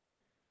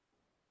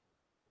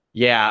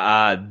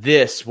 Yeah,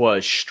 this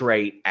was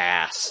straight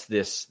ass,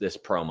 this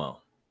promo.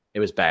 It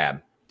was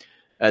bad.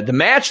 The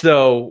match,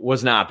 though,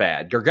 was not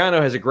bad.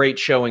 Gargano has a great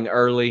showing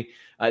early.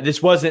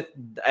 This wasn't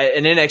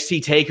an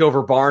NXT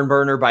TakeOver barn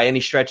burner by any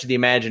stretch of the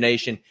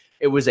imagination.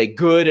 It was a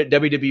good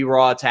WWE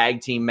Raw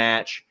tag team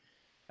match.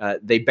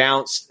 They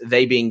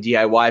being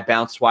DIY,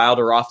 bounced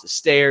Wilder off the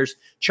stairs.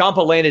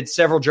 Ciampa landed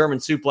several German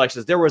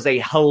suplexes. There was a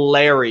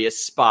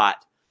hilarious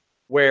spot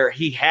where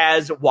he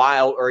has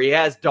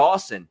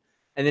Dawson,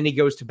 and then he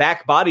goes to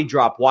back body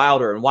drop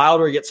Wilder, and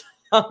Wilder gets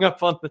hung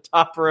up on the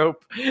top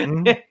rope.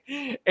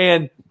 Mm-hmm.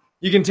 And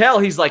you can tell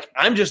he's like,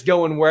 I'm just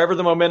going wherever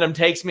the momentum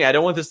takes me. I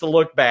don't want this to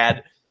look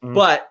bad. Mm-hmm.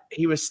 But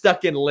he was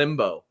stuck in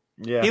limbo.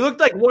 Yeah. He looked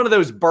like one of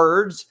those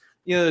birds,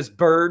 those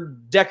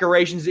bird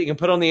decorations that you can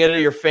put on the end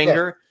of your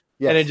finger.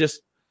 Yeah. Yes. And it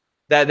just,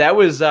 that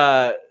was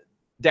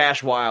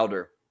Dash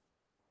Wilder.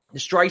 The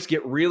strikes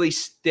get really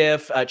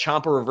stiff.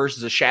 Ciampa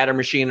reverses a shatter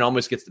machine and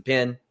almost gets the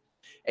pin.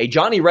 A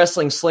Johnny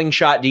Wrestling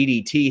slingshot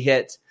DDT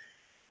hit.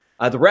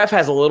 The ref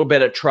has a little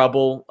bit of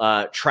trouble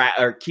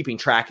keeping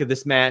track of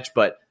this match,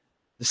 but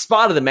the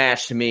spot of the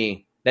match to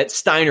me, that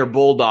Steiner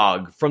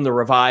Bulldog from the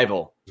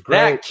Revival,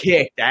 that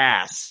kicked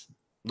ass.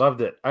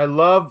 Loved it. I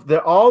love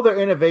all their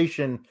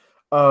innovation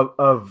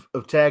of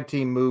tag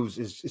team moves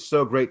is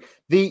so great.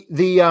 The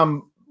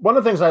one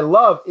of the things I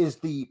love is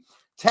the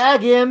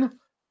tag in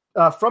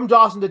from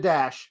Dawson to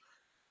Dash.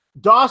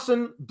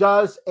 Dawson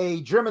does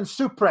a German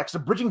suplex, a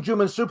bridging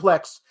German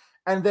suplex,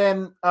 and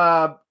then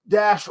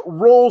Dash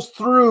rolls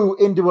through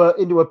into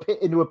a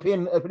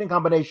pinning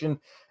combination.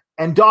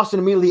 And Dawson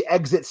immediately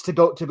exits to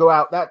go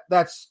out.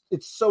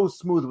 It's so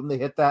smooth when they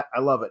hit that. I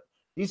love it.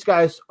 These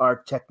guys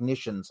are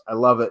technicians. I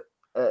love it.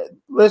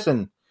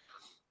 Listen,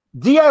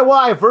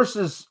 DIY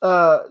versus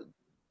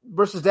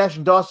Dash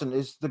and Dawson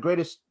is the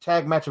greatest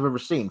tag match I've ever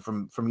seen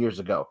from years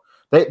ago.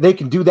 They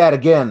can do that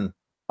again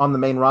on the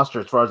main roster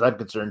as far as I'm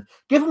concerned.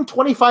 Give them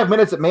 25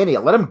 minutes at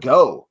Mania. Let them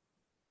go.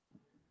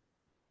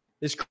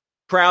 This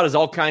crowd is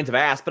all kinds of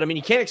ass, but I mean,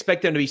 you can't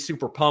expect them to be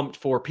super pumped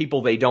for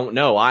people they don't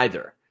know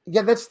either.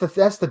 Yeah, that's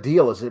the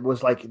deal. Is it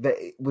was like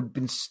it would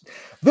been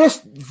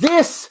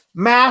this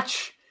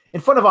match in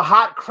front of a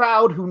hot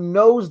crowd who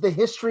knows the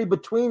history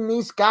between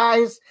these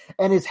guys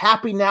and is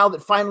happy now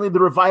that finally the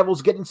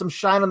Revival's getting some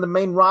shine on the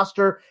main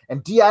roster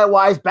and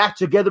DIY's back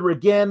together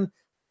again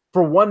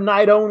for one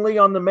night only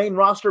on the main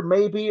roster,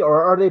 maybe,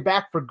 or are they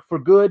back for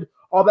good?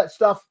 All that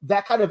stuff,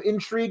 that kind of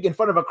intrigue in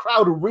front of a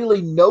crowd who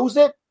really knows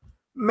it,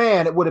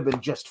 man, it would have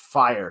been just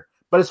fire.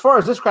 But as far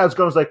as this crowd's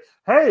going, it's like,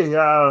 hey,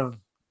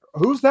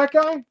 who's that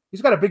guy?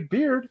 He's got a big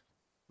beard.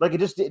 Like,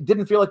 it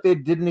didn't feel like they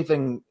do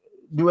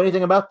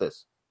anything about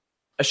this.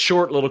 A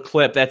short little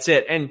clip, that's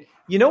it. And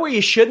you know what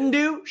you shouldn't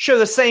do? Show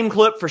the same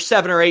clip for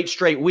 7 or 8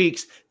 straight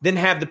weeks, then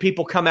have the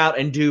people come out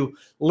and do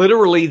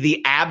literally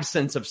the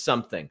absence of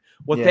something.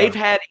 What they've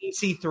had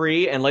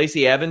EC3 and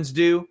Lacey Evans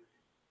do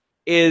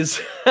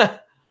is,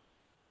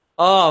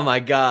 oh my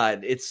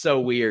God, it's so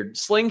weird.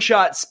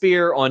 Slingshot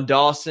spear on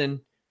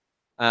Dawson,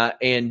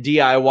 and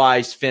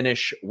DIY's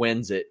finish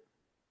wins it.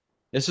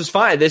 This was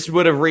fine. This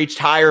would have reached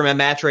higher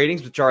match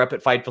ratings, which are up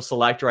at Fightful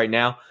Select right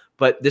now.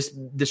 But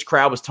this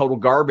crowd was total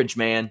garbage,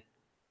 man.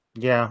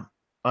 Yeah,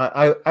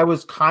 I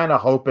was kind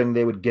of hoping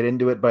they would get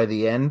into it by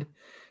the end,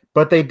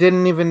 but they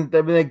didn't even.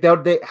 I mean,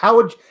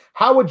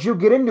 how would you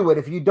get into it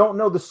if you don't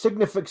know the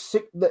significance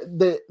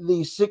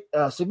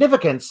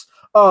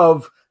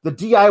of the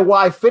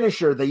DIY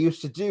finisher they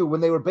used to do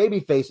when they were baby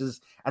faces,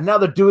 and now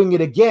they're doing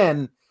it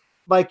again?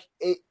 Like,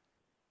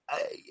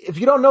 if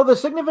you don't know the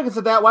significance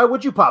of that, why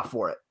would you pop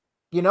for it?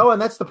 You know,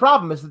 and that's the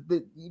problem, is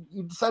that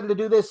you decided to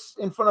do this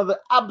in front of the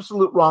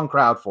absolute wrong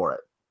crowd for it.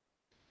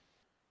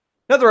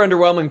 Another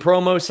underwhelming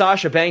promo.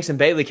 Sasha Banks and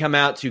Bayley come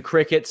out to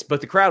crickets,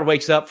 but the crowd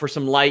wakes up for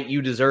some light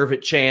 "You Deserve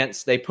It"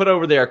 chants. They put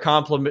over their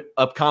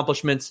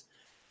accomplishments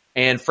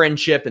and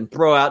friendship and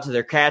throw out to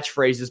their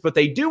catchphrases, but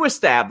they do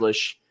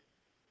establish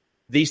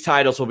these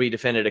titles will be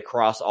defended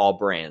across all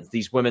brands,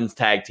 these women's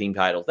tag team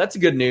titles. That's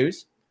good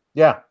news.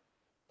 Yeah.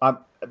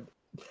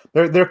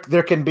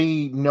 There can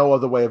be no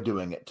other way of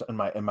doing it, in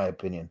my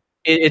opinion.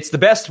 It's the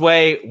best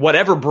way.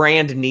 Whatever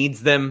brand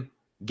needs them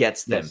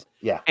gets them. Yes.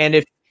 Yeah. And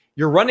if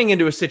you're running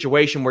into a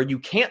situation where you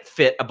can't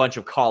fit a bunch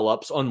of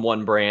call-ups on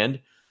one brand,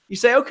 you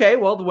say, okay,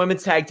 well, the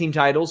women's tag team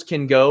titles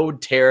can go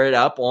tear it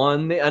up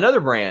on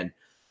another brand.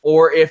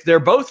 Or if they're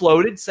both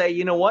loaded, say,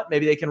 you know what,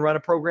 maybe they can run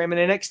a program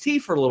in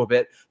NXT for a little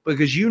bit,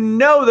 because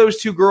those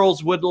two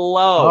girls would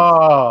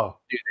love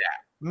to do that.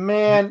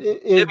 Man,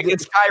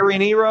 against Kyrie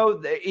and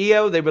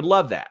EO, they would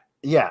love that.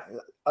 Yeah,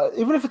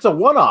 even if it's a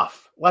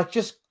one-off, like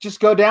just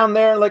go down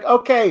there and like,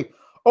 okay,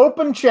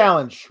 open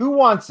challenge. Who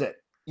wants it?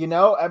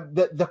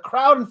 The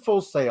crowd in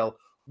Full Sail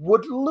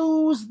would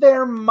lose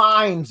their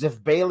minds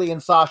if Bayley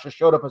and Sasha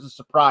showed up as a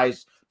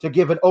surprise to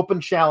give an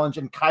open challenge,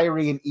 and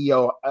Kyrie and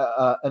Io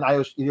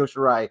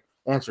Shirai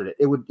answered it.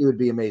 It would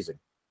be amazing.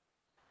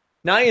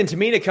 Nia and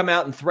Tamina come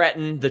out and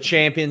threaten the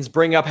champions,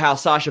 bring up how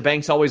Sasha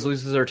Banks always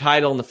loses her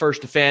title in the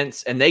first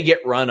defense, and they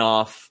get run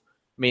off.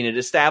 I mean, it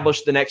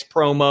established the next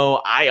promo.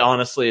 I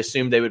honestly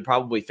assumed they would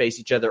probably face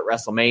each other at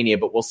WrestleMania,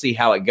 but we'll see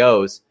how it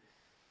goes.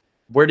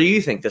 Where do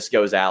you think this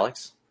goes,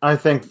 Alex? I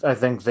think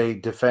they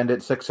defend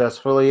it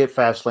successfully at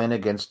Fastlane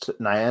against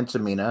Nia and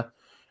Tamina,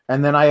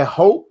 and then I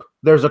hope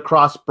there's a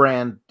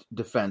cross-brand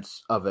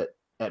defense of it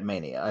at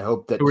Mania. I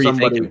hope that Who are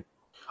somebody. You thinking?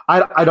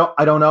 I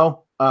don't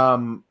know.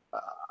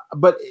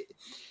 But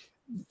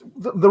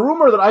the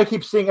rumor that I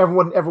keep seeing,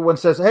 everyone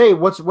says, "Hey,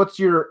 what's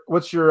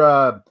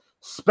your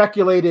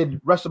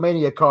speculated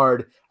WrestleMania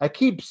card?" I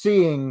keep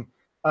seeing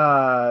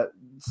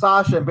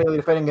Sasha and Bayley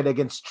defending it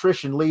against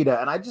Trish and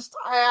Lita, and I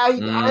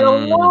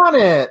don't want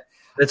it.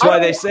 That's why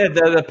they said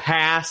the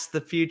past,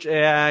 the future.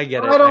 Yeah, I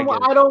get it. I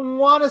don't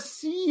want to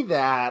see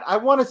that. I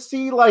want to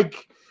see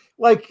like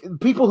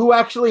people who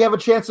actually have a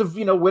chance of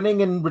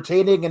winning and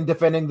retaining and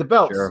defending the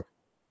belts. Sure.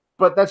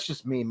 But that's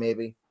just me,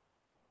 maybe.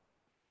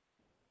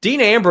 Dean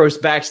Ambrose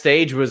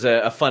backstage was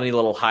a funny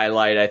little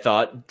highlight, I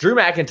thought. Drew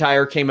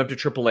McIntyre came up to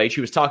Triple H.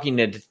 He was talking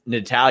to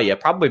Natalya,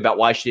 probably about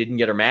why she didn't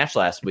get her match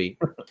last week.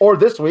 Or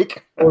this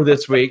week.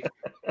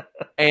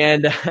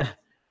 And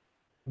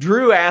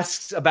Drew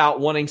asks about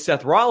wanting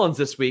Seth Rollins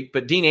this week,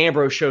 but Dean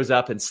Ambrose shows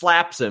up and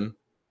slaps him.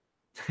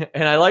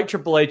 And I like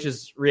Triple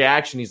H's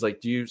reaction. He's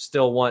like, do you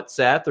still want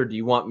Seth, or do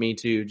you want me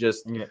to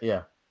just...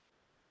 Yeah.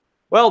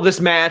 Well, this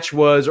match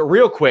was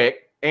real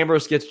quick.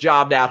 Ambrose gets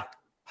jobbed out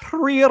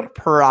real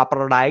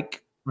proper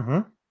like.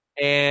 Mm-hmm.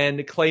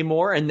 And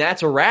Claymore, and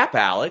that's a wrap,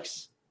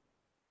 Alex.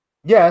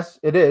 Yes,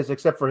 it is,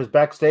 except for his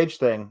backstage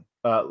thing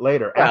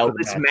later. Well,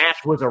 this match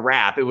was a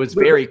wrap. It was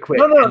very quick.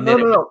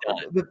 No.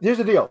 Here's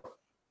the deal.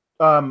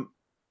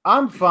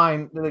 I'm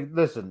fine.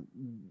 Listen,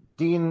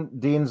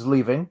 Dean's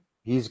leaving.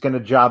 He's going to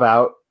job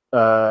out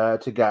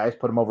to guys,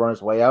 put him over on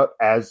his way out,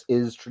 as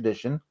is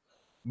tradition.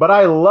 But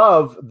I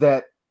love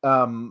that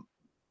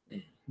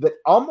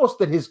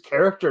that his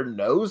character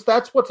knows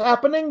that's what's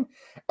happening,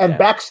 and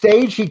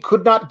backstage he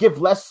could not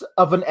give less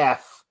of an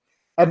F.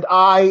 And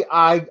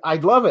I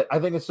love it. I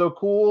think it's so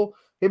cool.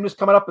 Him just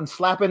coming up and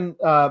slapping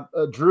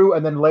Drew,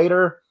 and then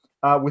later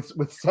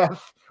with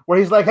Seth, where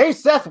he's like, "Hey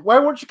Seth, why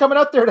weren't you coming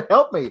out there to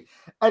help me?"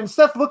 And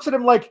Seth looks at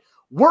him like,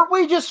 "Weren't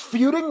we just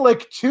feuding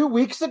like 2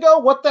 weeks ago?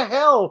 What the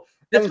hell?"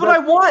 That's what I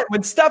want.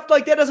 When stuff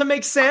like that doesn't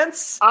make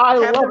sense, I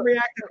have love them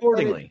react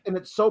accordingly. And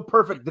it's so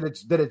perfect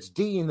that it's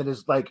Dean that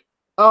is like,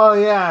 "Oh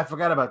yeah, I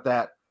forgot about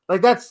that."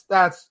 Like that's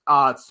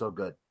it's so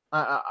good.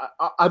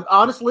 I'm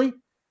honestly,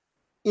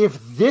 if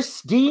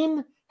this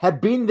Dean had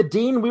been the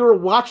Dean we were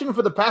watching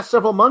for the past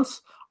several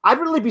months, I'd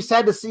really be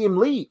sad to see him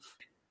leave.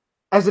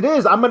 As it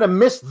is, I'm going to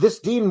miss this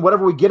Dean,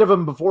 whatever we get of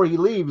him before he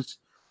leaves.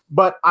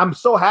 But I'm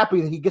so happy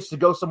that he gets to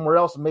go somewhere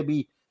else and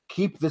maybe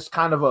keep this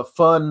kind of a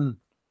fun,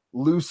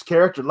 loose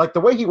character. Like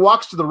the way he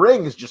walks to the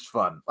ring is just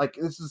fun. Like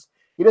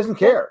he doesn't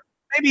care.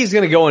 Maybe he's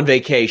going to go on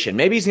vacation.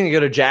 Maybe he's going to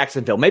go to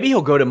Jacksonville. Maybe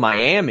he'll go to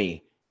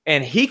Miami,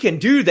 and he can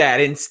do that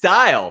in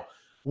style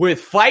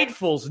with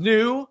Fightful's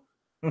new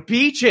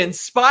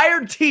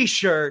beach-inspired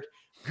T-shirt.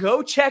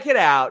 Go check it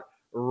out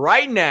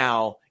right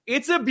now.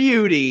 It's a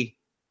beauty.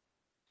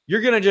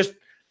 You're going to just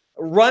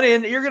run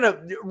in. You're going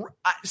to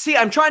see.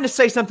 I'm trying to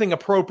say something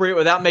appropriate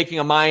without making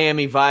a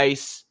Miami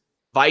Vice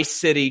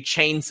City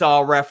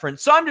chainsaw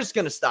reference. So I'm just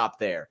going to stop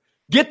there.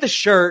 Get the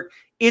shirt.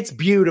 It's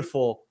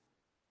beautiful.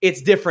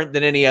 It's different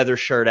than any other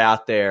shirt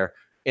out there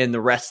in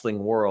the wrestling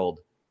world.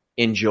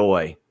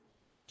 Enjoy.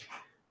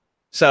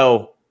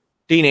 So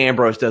Dean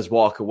Ambrose does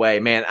walk away.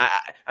 Man,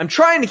 I'm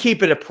trying to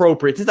keep it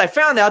appropriate. Since I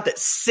found out that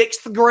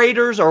 6th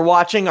graders are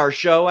watching our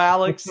show,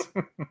 Alex,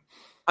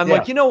 I'm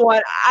like, you know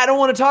what? I don't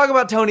want to talk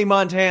about Tony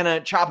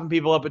Montana chopping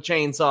people up with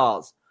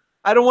chainsaws.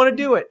 I don't want to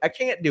do it. I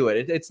can't do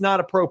it. It's not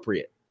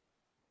appropriate.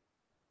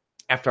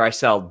 After I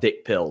sell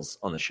dick pills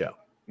on the show.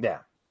 Yeah.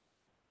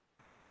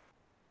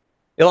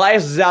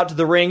 Elias is out to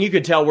the ring. You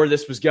could tell where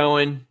this was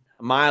going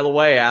a mile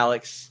away,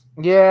 Alex.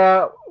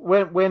 Yeah.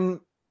 When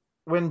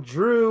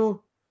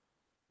Drew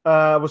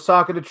was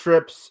talking to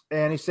Trips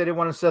and he said he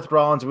wanted Seth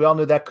Rollins, we all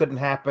knew that couldn't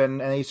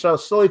happen. And he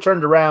slowly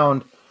turned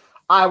around.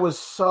 I was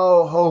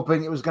so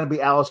hoping it was going to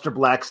be Aleister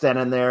Black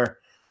standing there,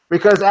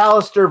 because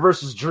Aleister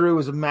versus Drew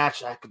is a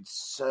match I could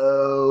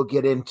so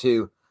get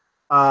into.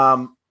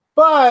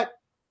 But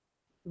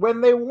when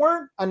they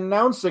weren't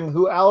announcing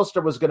who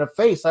Aleister was going to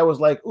face, I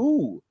was like,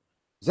 ooh,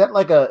 is that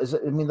like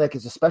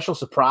it's a special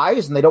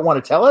surprise and they don't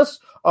want to tell us?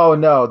 Oh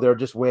no, they're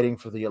just waiting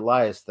for the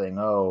Elias thing.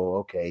 Oh,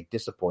 okay.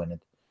 Disappointed.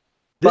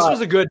 This But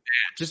was a good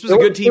match. This was a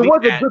good TV It was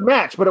match. a good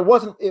match, but it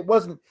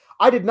wasn't.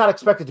 I did not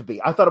expect it to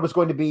be. I thought it was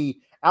going to be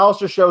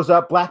Alistair shows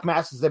up, Black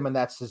masses him, and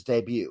that's his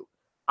debut.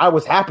 I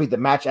was happy the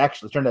match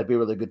actually turned out to be a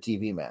really good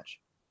TV match.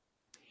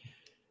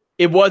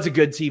 It was a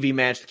good TV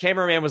match. The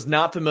cameraman was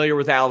not familiar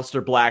with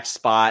Aleister Black's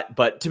spot,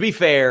 but to be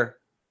fair,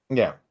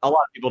 Yeah. a lot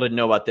of people didn't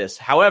know about this.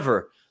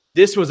 However,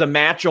 this was a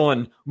match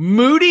on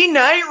Moody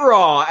Night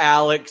Raw,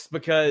 Alex,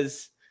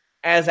 because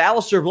as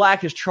Aleister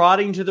Black is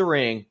trotting to the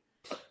ring,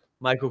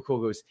 Michael Cole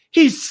goes,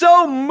 "He's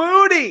so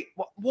moody."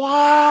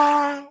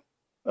 Why?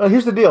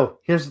 Here's the deal.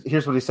 Here's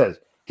what he says.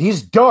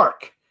 He's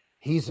dark.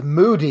 He's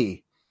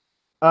moody.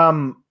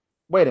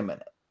 Wait a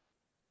minute.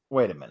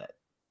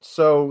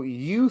 So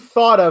you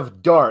thought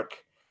of dark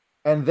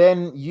and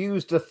then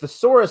used a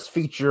thesaurus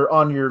feature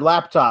on your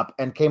laptop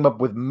and came up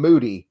with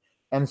moody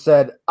and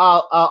said,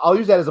 I'll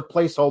use that as a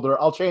placeholder.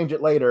 I'll change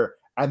it later,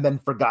 and then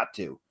forgot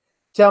to.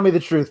 Tell me the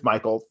truth,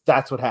 Michael.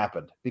 That's what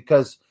happened,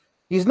 because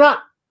he's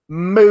not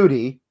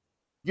moody.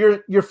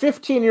 Your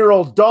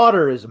 15-year-old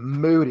daughter is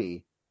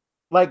moody.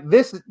 Like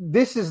this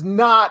is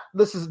no.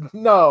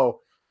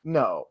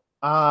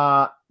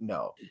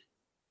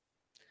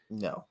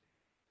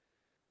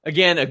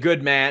 Again, a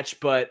good match,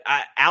 but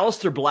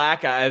Aleister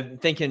Black, I'm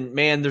thinking,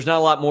 man, there's not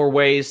a lot more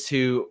ways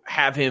to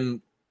have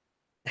him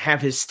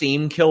have his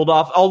steam killed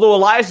off. Although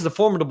Elias is a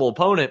formidable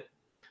opponent,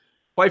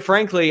 quite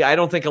frankly, I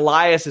don't think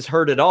Elias is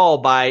hurt at all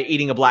by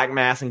eating a black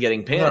mass and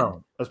getting pinned.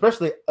 No,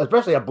 especially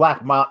a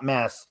black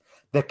mass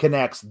that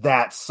connects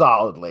that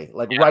solidly,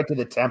 right to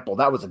the temple.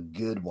 That was a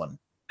good one.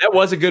 That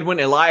was a good one.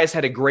 Elias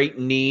had a great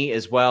knee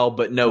as well,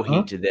 but no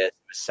heat to this. It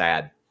was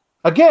sad.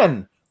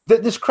 Again,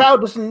 this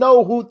crowd doesn't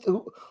know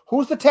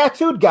who's the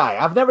tattooed guy.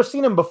 I've never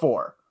seen him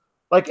before.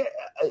 Like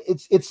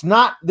it's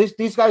not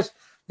these guys.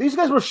 These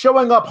guys were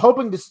showing up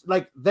hoping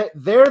to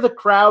they're the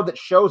crowd that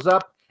shows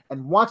up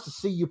and wants to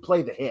see you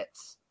play the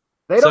hits.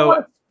 They don't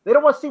want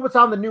to see what's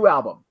on the new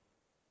album.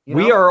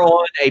 We are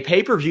on a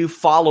pay-per-view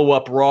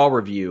follow-up Raw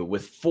review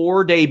with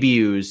 4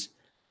 debuts,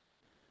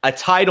 a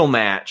title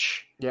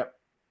match. Yep.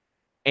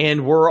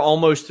 And we're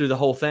almost through the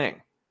whole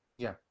thing.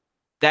 Yeah.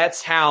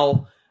 That's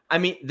how,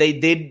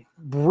 they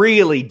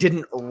really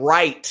didn't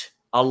write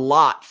a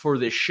lot for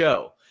this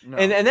show. No.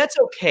 And that's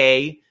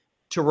okay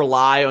to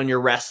rely on your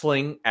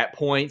wrestling at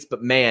points,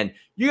 but man,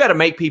 you got to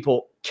make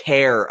people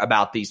care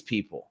about these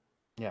people.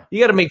 Yeah. You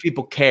got to make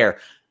people care.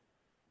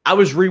 I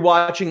was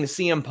rewatching the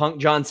CM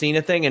Punk John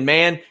Cena thing, and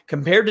man,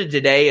 compared to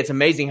today, it's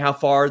amazing how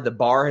far the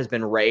bar has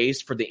been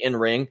raised for the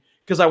in-ring.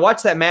 Because I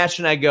watched that match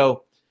and I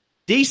go,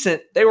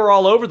 decent. They were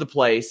all over the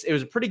place. It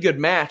was a pretty good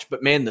match,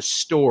 but man, the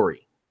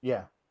story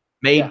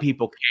made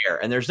people care.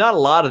 And there's not a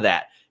lot of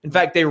that. In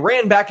fact, they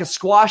ran back a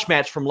squash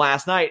match from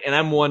last night, and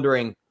I'm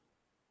wondering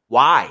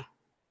why.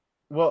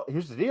 Well,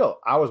 here's the deal.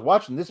 I was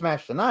watching this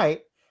match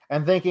tonight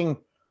and thinking,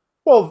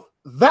 well,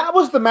 that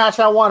was the match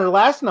I wanted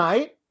last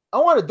night. I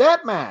wanted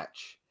that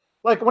match.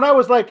 Like when I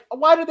was like,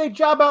 why did they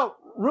job out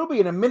Ruby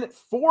in a minute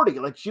 40?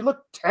 Like she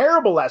looked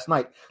terrible last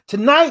night.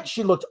 Tonight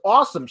she looked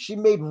awesome. She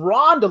made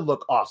Ronda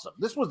look awesome.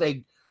 This was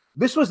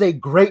a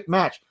great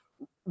match.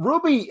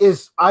 Ruby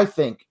is, I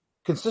think,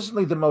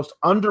 consistently the most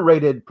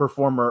underrated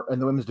performer in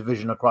the women's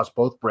division across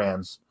both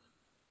brands.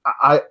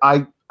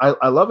 I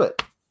love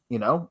it.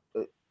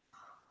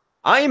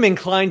 I am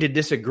inclined to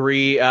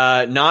disagree.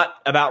 Not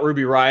about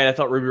Ruby Riott. I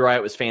thought Ruby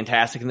Riott was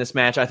fantastic in this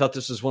match. I thought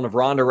this was one of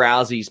Ronda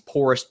Rousey's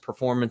poorest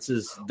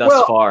performances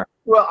thus far.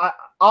 Well,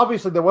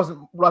 obviously there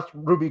wasn't much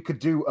Ruby could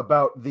do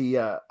about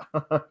the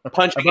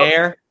punching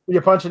air.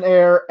 You're punching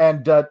air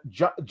and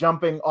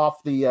jumping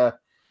off the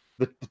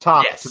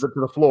top to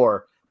the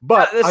floor.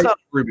 But that's not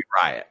Ruby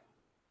Riott.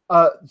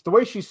 The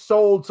way she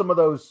sold some of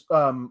those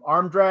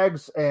arm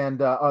drags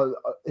and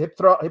hip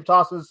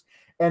tosses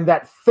and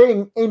that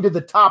thing into the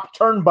top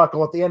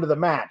turnbuckle at the end of the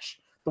match,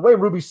 the way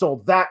Ruby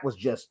sold that was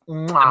just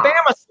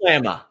Bama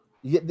Slamma.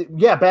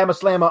 Yeah, Bama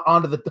Slamma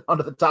onto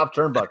the top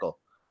turnbuckle.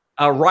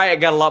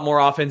 Riott got a lot more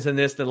offense in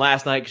this than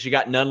last night because she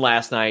got none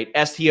last night.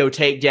 STO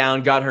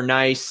takedown, got her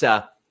nice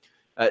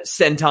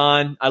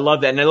senton. I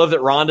love that. And I love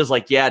that Ronda's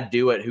like, yeah,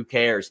 do it. Who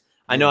cares?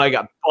 I know I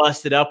got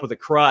busted up with a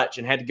crutch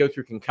and had to go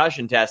through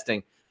concussion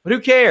testing, but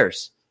who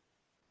cares?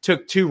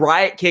 Took 2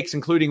 Riott kicks,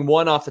 including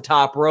one off the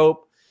top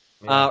rope.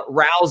 Yeah.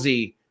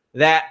 Rousey,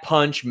 that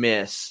punch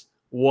miss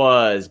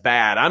was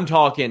bad. I'm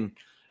talking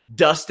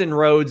Dustin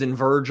Rhodes and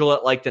Virgil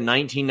at like the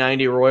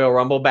 1990 Royal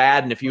Rumble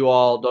bad. And if you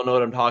all don't know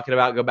what I'm talking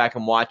about, go back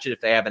and watch it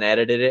if they haven't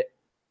edited it.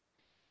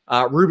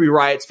 Ruby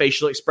Riott's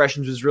facial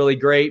expressions was really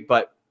great,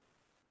 but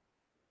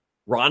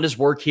Ronda's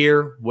work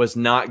here was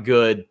not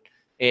good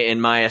in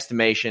my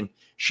estimation.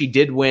 She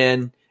did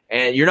win,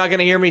 and you're not going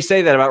to hear me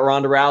say that about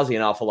Ronda Rousey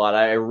an awful lot.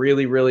 I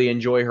really, really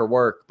enjoy her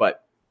work,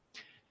 but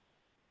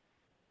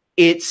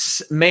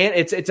it's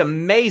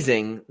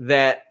amazing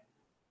that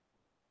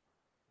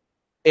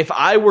if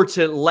I were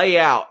to lay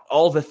out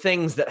all the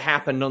things that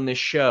happened on this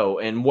show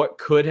and what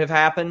could have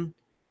happened,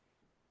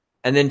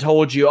 and then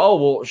told you, oh,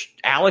 well,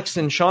 Alex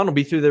and Sean will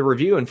be through the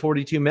review in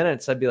 42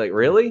 minutes, I'd be like,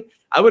 really?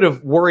 I would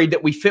have worried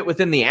that we fit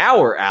within the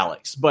hour,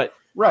 Alex. But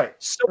Right.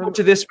 So much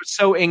of this was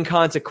so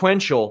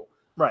inconsequential.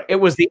 Right. It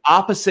was the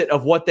opposite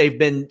of what they've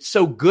been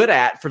so good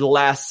at for the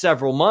last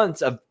several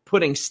months of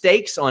putting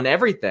stakes on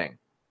everything.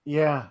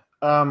 Yeah.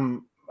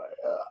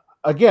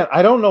 Again,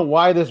 I don't know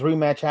why this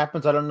rematch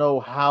happens. I don't know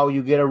how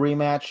you get a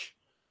rematch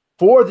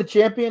for the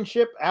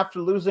championship after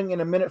losing in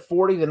a minute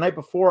 40 the night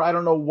before. I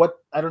don't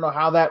know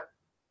how that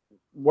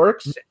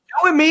works.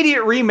 No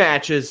immediate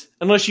rematches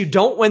unless you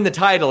don't win the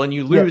title and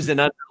you lose in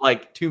under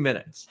like 2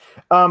 minutes.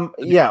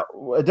 Yeah,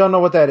 I don't know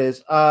what that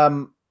is.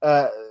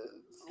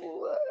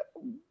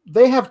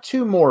 They have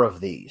 2 more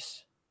of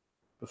these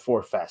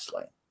before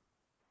Fastlane.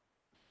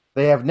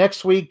 They have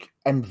next week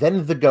and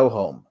then the go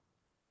home.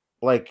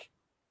 Like,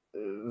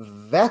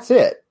 that's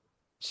it.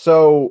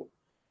 So,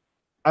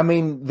 I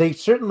mean, they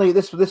certainly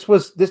this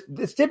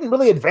didn't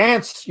really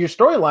advance your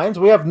storylines.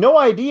 We have no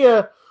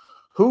idea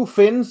who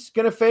Finn's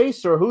going to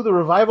face or who the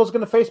Revival's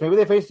going to face. Maybe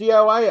they face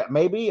DIY.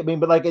 Maybe. I mean,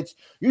 but like it's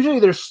usually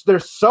they're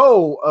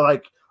so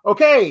like,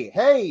 okay,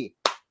 hey,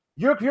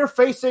 you're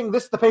facing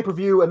this the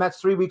pay-per-view, and that's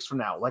 3 weeks from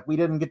now. Like we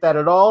didn't get that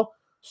at all.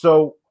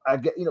 So I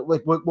get,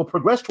 like we'll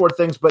progress toward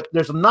things, but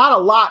there's not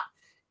a lot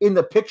in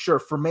the picture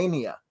for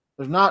Mania.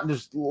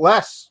 There's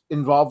less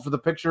involved for the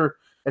picture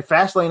at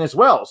Fastlane as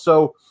well.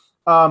 So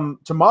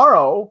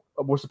tomorrow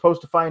we're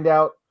supposed to find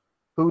out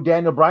who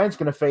Daniel Bryan's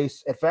going to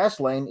face at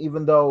Fastlane,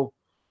 even though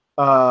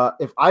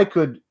if I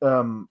could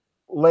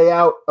lay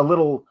out a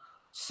little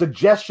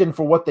suggestion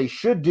for what they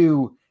should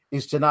do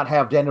is to not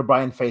have Daniel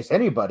Bryan face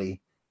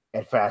anybody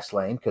at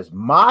Fastlane, because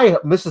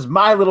this is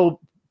my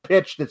little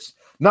pitch that's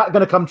not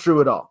going to come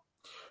true at all.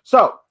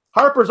 So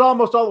Harper's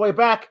almost all the way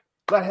back.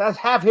 Let's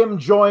have him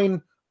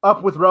join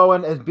up with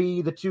Rowan and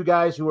be the 2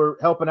 guys who are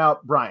helping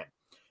out Bryan.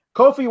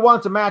 Kofi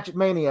wants a match at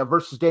Mania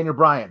versus Daniel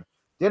Bryan.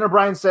 Daniel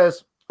Bryan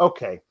says,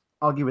 okay,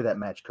 I'll give you that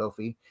match,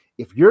 Kofi.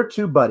 If your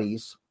 2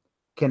 buddies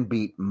can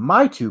beat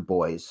my 2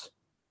 boys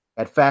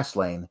at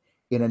Fastlane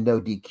in a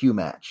no DQ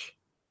match.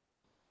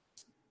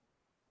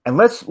 And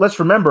let's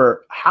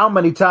remember how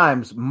many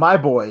times my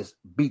boys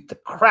beat the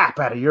crap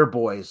out of your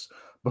boys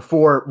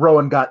before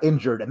Rowan got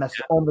injured, and that's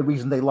the only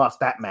reason they lost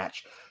that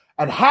match.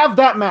 And have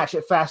that match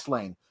at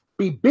Fastlane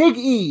be Big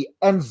E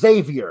and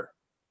Xavier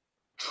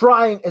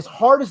trying as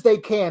hard as they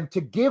can to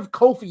give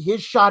Kofi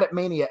his shot at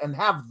Mania, and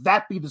have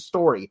that be the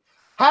story.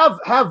 Have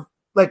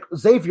like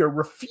Xavier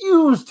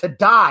refuse to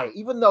die,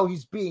 even though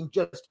he's being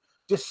just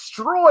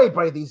destroyed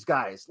by these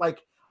guys.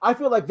 Like, I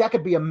feel like that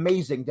could be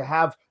amazing to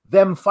have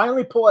them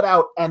finally pull it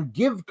out and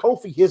give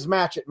Kofi his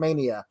match at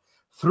Mania.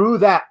 Through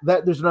that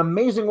there's an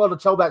amazing way to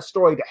tell that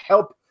story to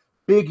help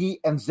Big E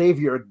and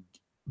Xavier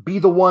be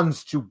the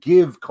ones to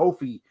give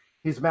Kofi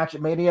his match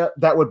at Mania.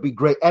 That would be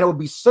great. And it would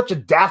be such a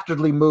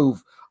dastardly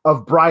move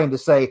of Bryan to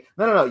say,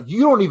 no,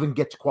 you don't even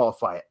get to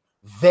qualify it.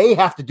 They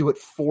have to do it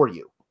for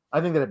you.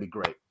 I think that'd be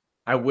great.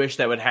 I wish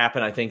that would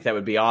happen. I think that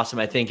would be awesome.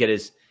 I think it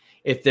is,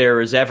 if there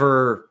is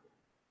ever,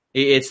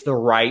 it's the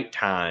right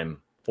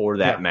time for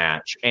that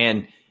match.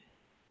 And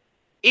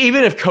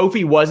even if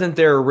Kofi wasn't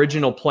their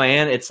original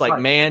plan, it's like,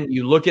 man,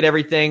 you look at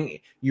everything,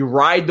 you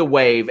ride the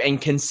wave, and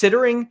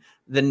considering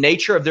the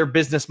nature of their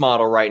business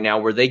model right now,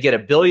 where they get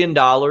 $1 billion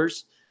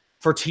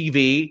for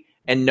TV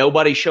and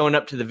nobody showing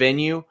up to the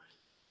venue,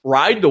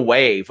 ride the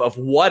wave of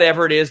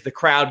whatever it is the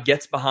crowd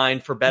gets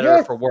behind, for better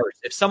or for worse.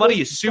 If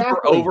somebody is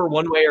super over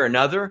one way or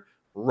another,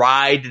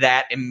 ride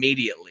that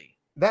immediately.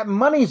 That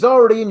money's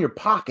already in your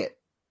pocket.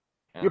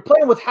 Yeah. You're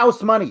playing with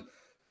house money.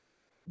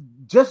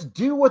 Just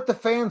do what the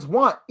fans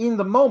want in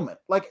the moment.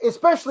 Like,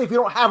 especially if you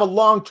don't have a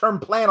long-term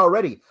plan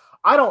already.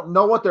 I don't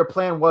know what their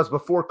plan was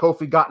before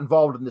Kofi got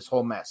involved in this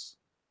whole mess.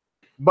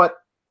 But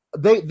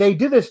they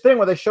did this thing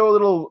where they show a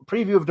little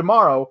preview of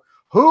tomorrow.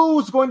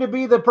 Who's going to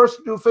be the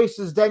person who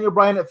faces Daniel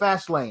Bryan at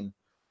Fastlane?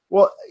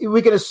 Well,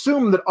 we can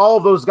assume that all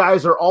of those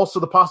guys are also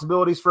the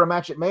possibilities for a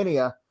match at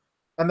Mania.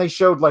 And they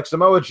showed like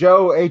Samoa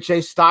Joe,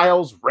 AJ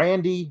Styles,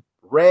 Randy,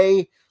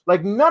 Ray.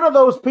 Like, none of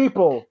those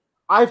people,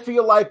 I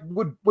feel like,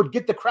 would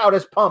get the crowd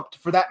as pumped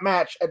for that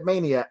match at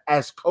Mania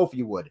as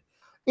Kofi would.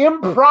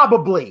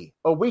 Improbably,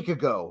 a week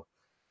ago,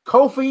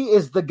 Kofi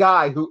is the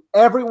guy who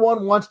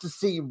everyone wants to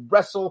see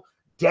wrestle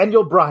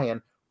Daniel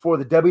Bryan for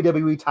the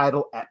WWE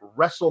title at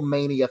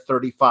WrestleMania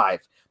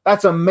 35.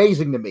 That's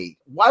amazing to me.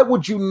 Why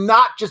would you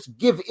not just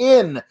give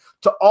in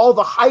to all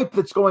the hype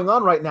that's going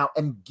on right now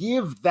and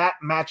give that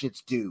match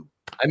its due?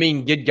 I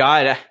mean, good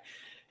God,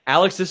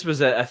 Alex, this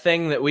was a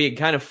thing that we had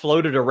kind of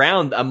floated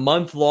around, a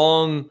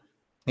month-long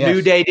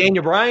New Day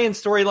Daniel Bryan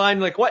storyline,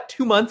 like,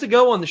 2 months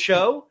ago on the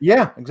show?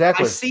 Yeah,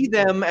 exactly. I see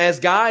them as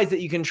guys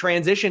that you can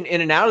transition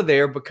in and out of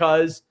there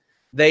because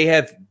they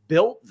have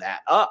built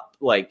that up.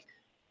 Like,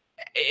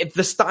 if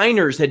the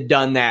Steiners had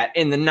done that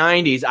in the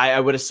 90s, I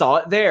would have saw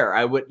it there.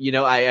 I would,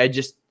 I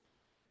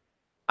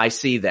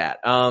see that.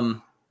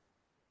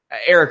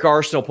 Eric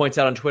Arsenal points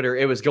out on Twitter,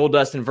 it was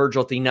Goldust and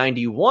Virgil at the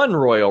 91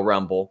 Royal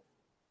Rumble.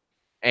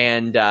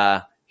 And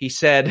he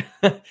said,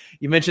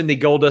 you mentioned the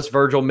Goldust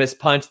Virgil missed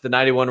punch at the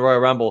 91 Royal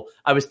Rumble.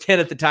 I was 10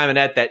 at the time and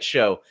at that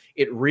show.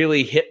 It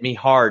really hit me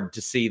hard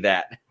to see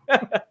that.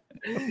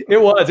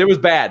 It was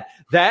bad.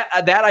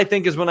 That I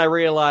think is when I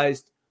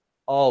realized,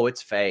 oh,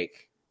 it's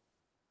fake.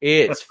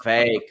 It's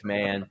fake,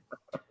 man.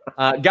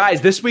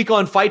 Guys, this week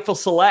on Fightful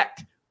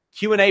Select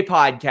Q&A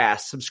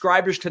podcast,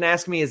 subscribers can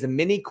ask me as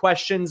many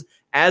questions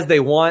as they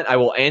want. I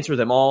will answer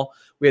them all.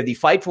 We have the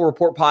Fightful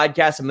Report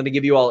podcast. I'm going to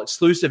give you all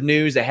exclusive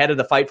news ahead of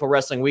the Fightful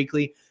Wrestling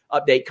Weekly,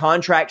 update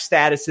contract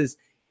statuses,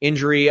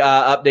 injury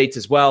updates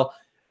as well.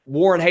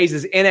 Warren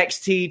Hayes'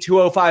 NXT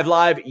 205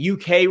 Live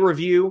UK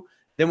review.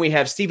 Then we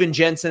have Steven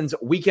Jensen's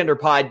Weekender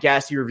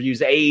podcast. He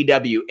reviews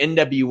AEW,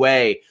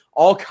 NWA,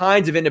 all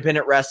kinds of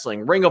independent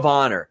wrestling, Ring of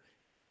Honor.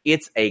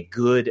 It's a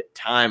good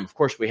time. Of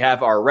course, we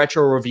have our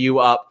retro review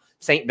up,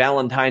 St.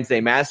 Valentine's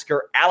Day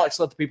Massacre. Alex,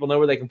 let the people know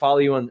where they can follow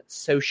you on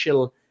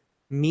social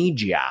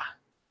media.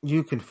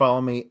 You can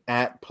follow me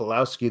at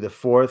Pulowski the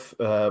Fourth.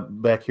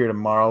 Back here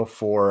tomorrow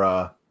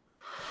for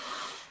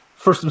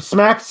some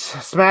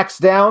smacks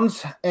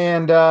downs,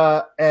 and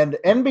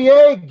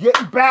NBA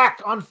getting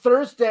back on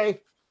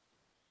Thursday.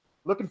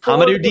 Looking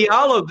forward. Amadou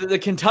Diallo, the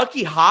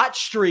Kentucky hot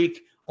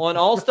streak on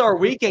All-Star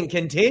Weekend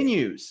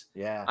continues.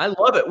 Yeah, I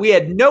love it. We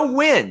had no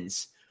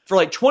wins for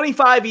like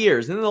 25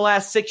 years, and in the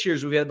last 6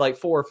 years, we've had like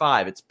 4 or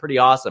 5. It's pretty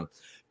awesome.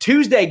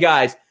 Tuesday,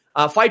 guys,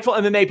 Fightful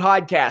MMA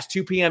podcast,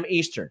 2 p.m.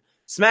 Eastern.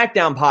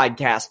 SmackDown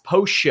podcast,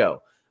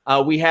 post-show.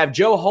 We have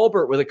Joe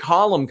Hulbert with a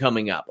column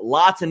coming up.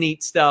 Lots of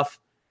neat stuff.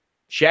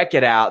 Check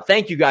it out.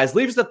 Thank you, guys.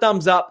 Leave us a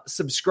thumbs up.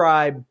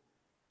 Subscribe.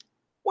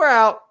 We're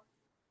out.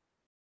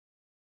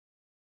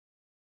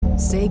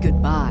 Say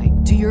goodbye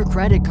to your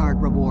credit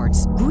card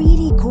rewards.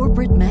 Greedy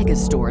corporate mega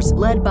stores,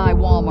 led by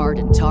Walmart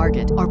and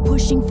Target, are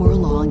pushing for a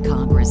law in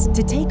Congress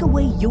to take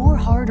away your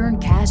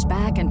hard-earned cash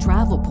back and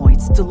travel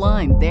points to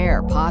line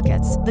their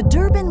pockets. The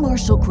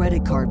Durbin-Marshall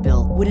credit card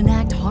bill would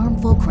enact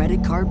harmful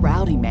credit card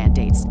routing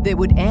mandates that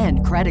would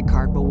end credit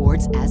card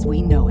rewards as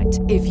we know it.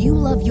 If you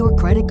love your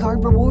credit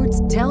card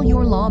rewards, tell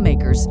your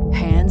lawmakers,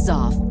 hands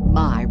off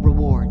my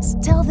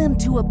rewards. Tell them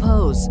to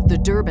oppose the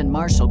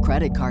Durbin-Marshall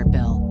credit card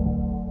bill.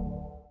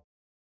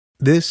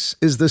 This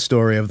is the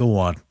story of the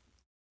one.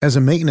 As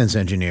a maintenance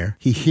engineer,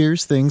 he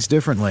hears things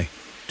differently.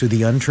 To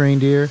the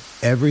untrained ear,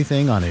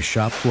 everything on his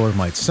shop floor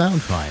might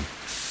sound fine,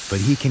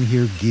 but he can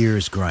hear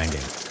gears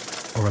grinding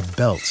or a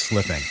belt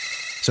slipping.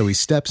 So he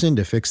steps in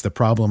to fix the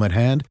problem at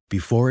hand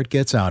before it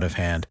gets out of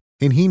hand.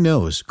 And he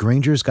knows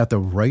Grainger's got the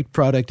right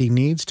product he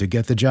needs to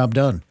get the job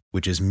done,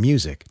 which is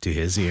music to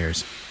his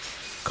ears.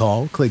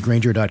 Call, click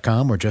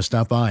Grainger.com, or just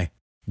stop by.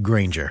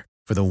 Grainger,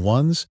 for the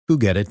ones who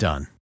get it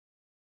done.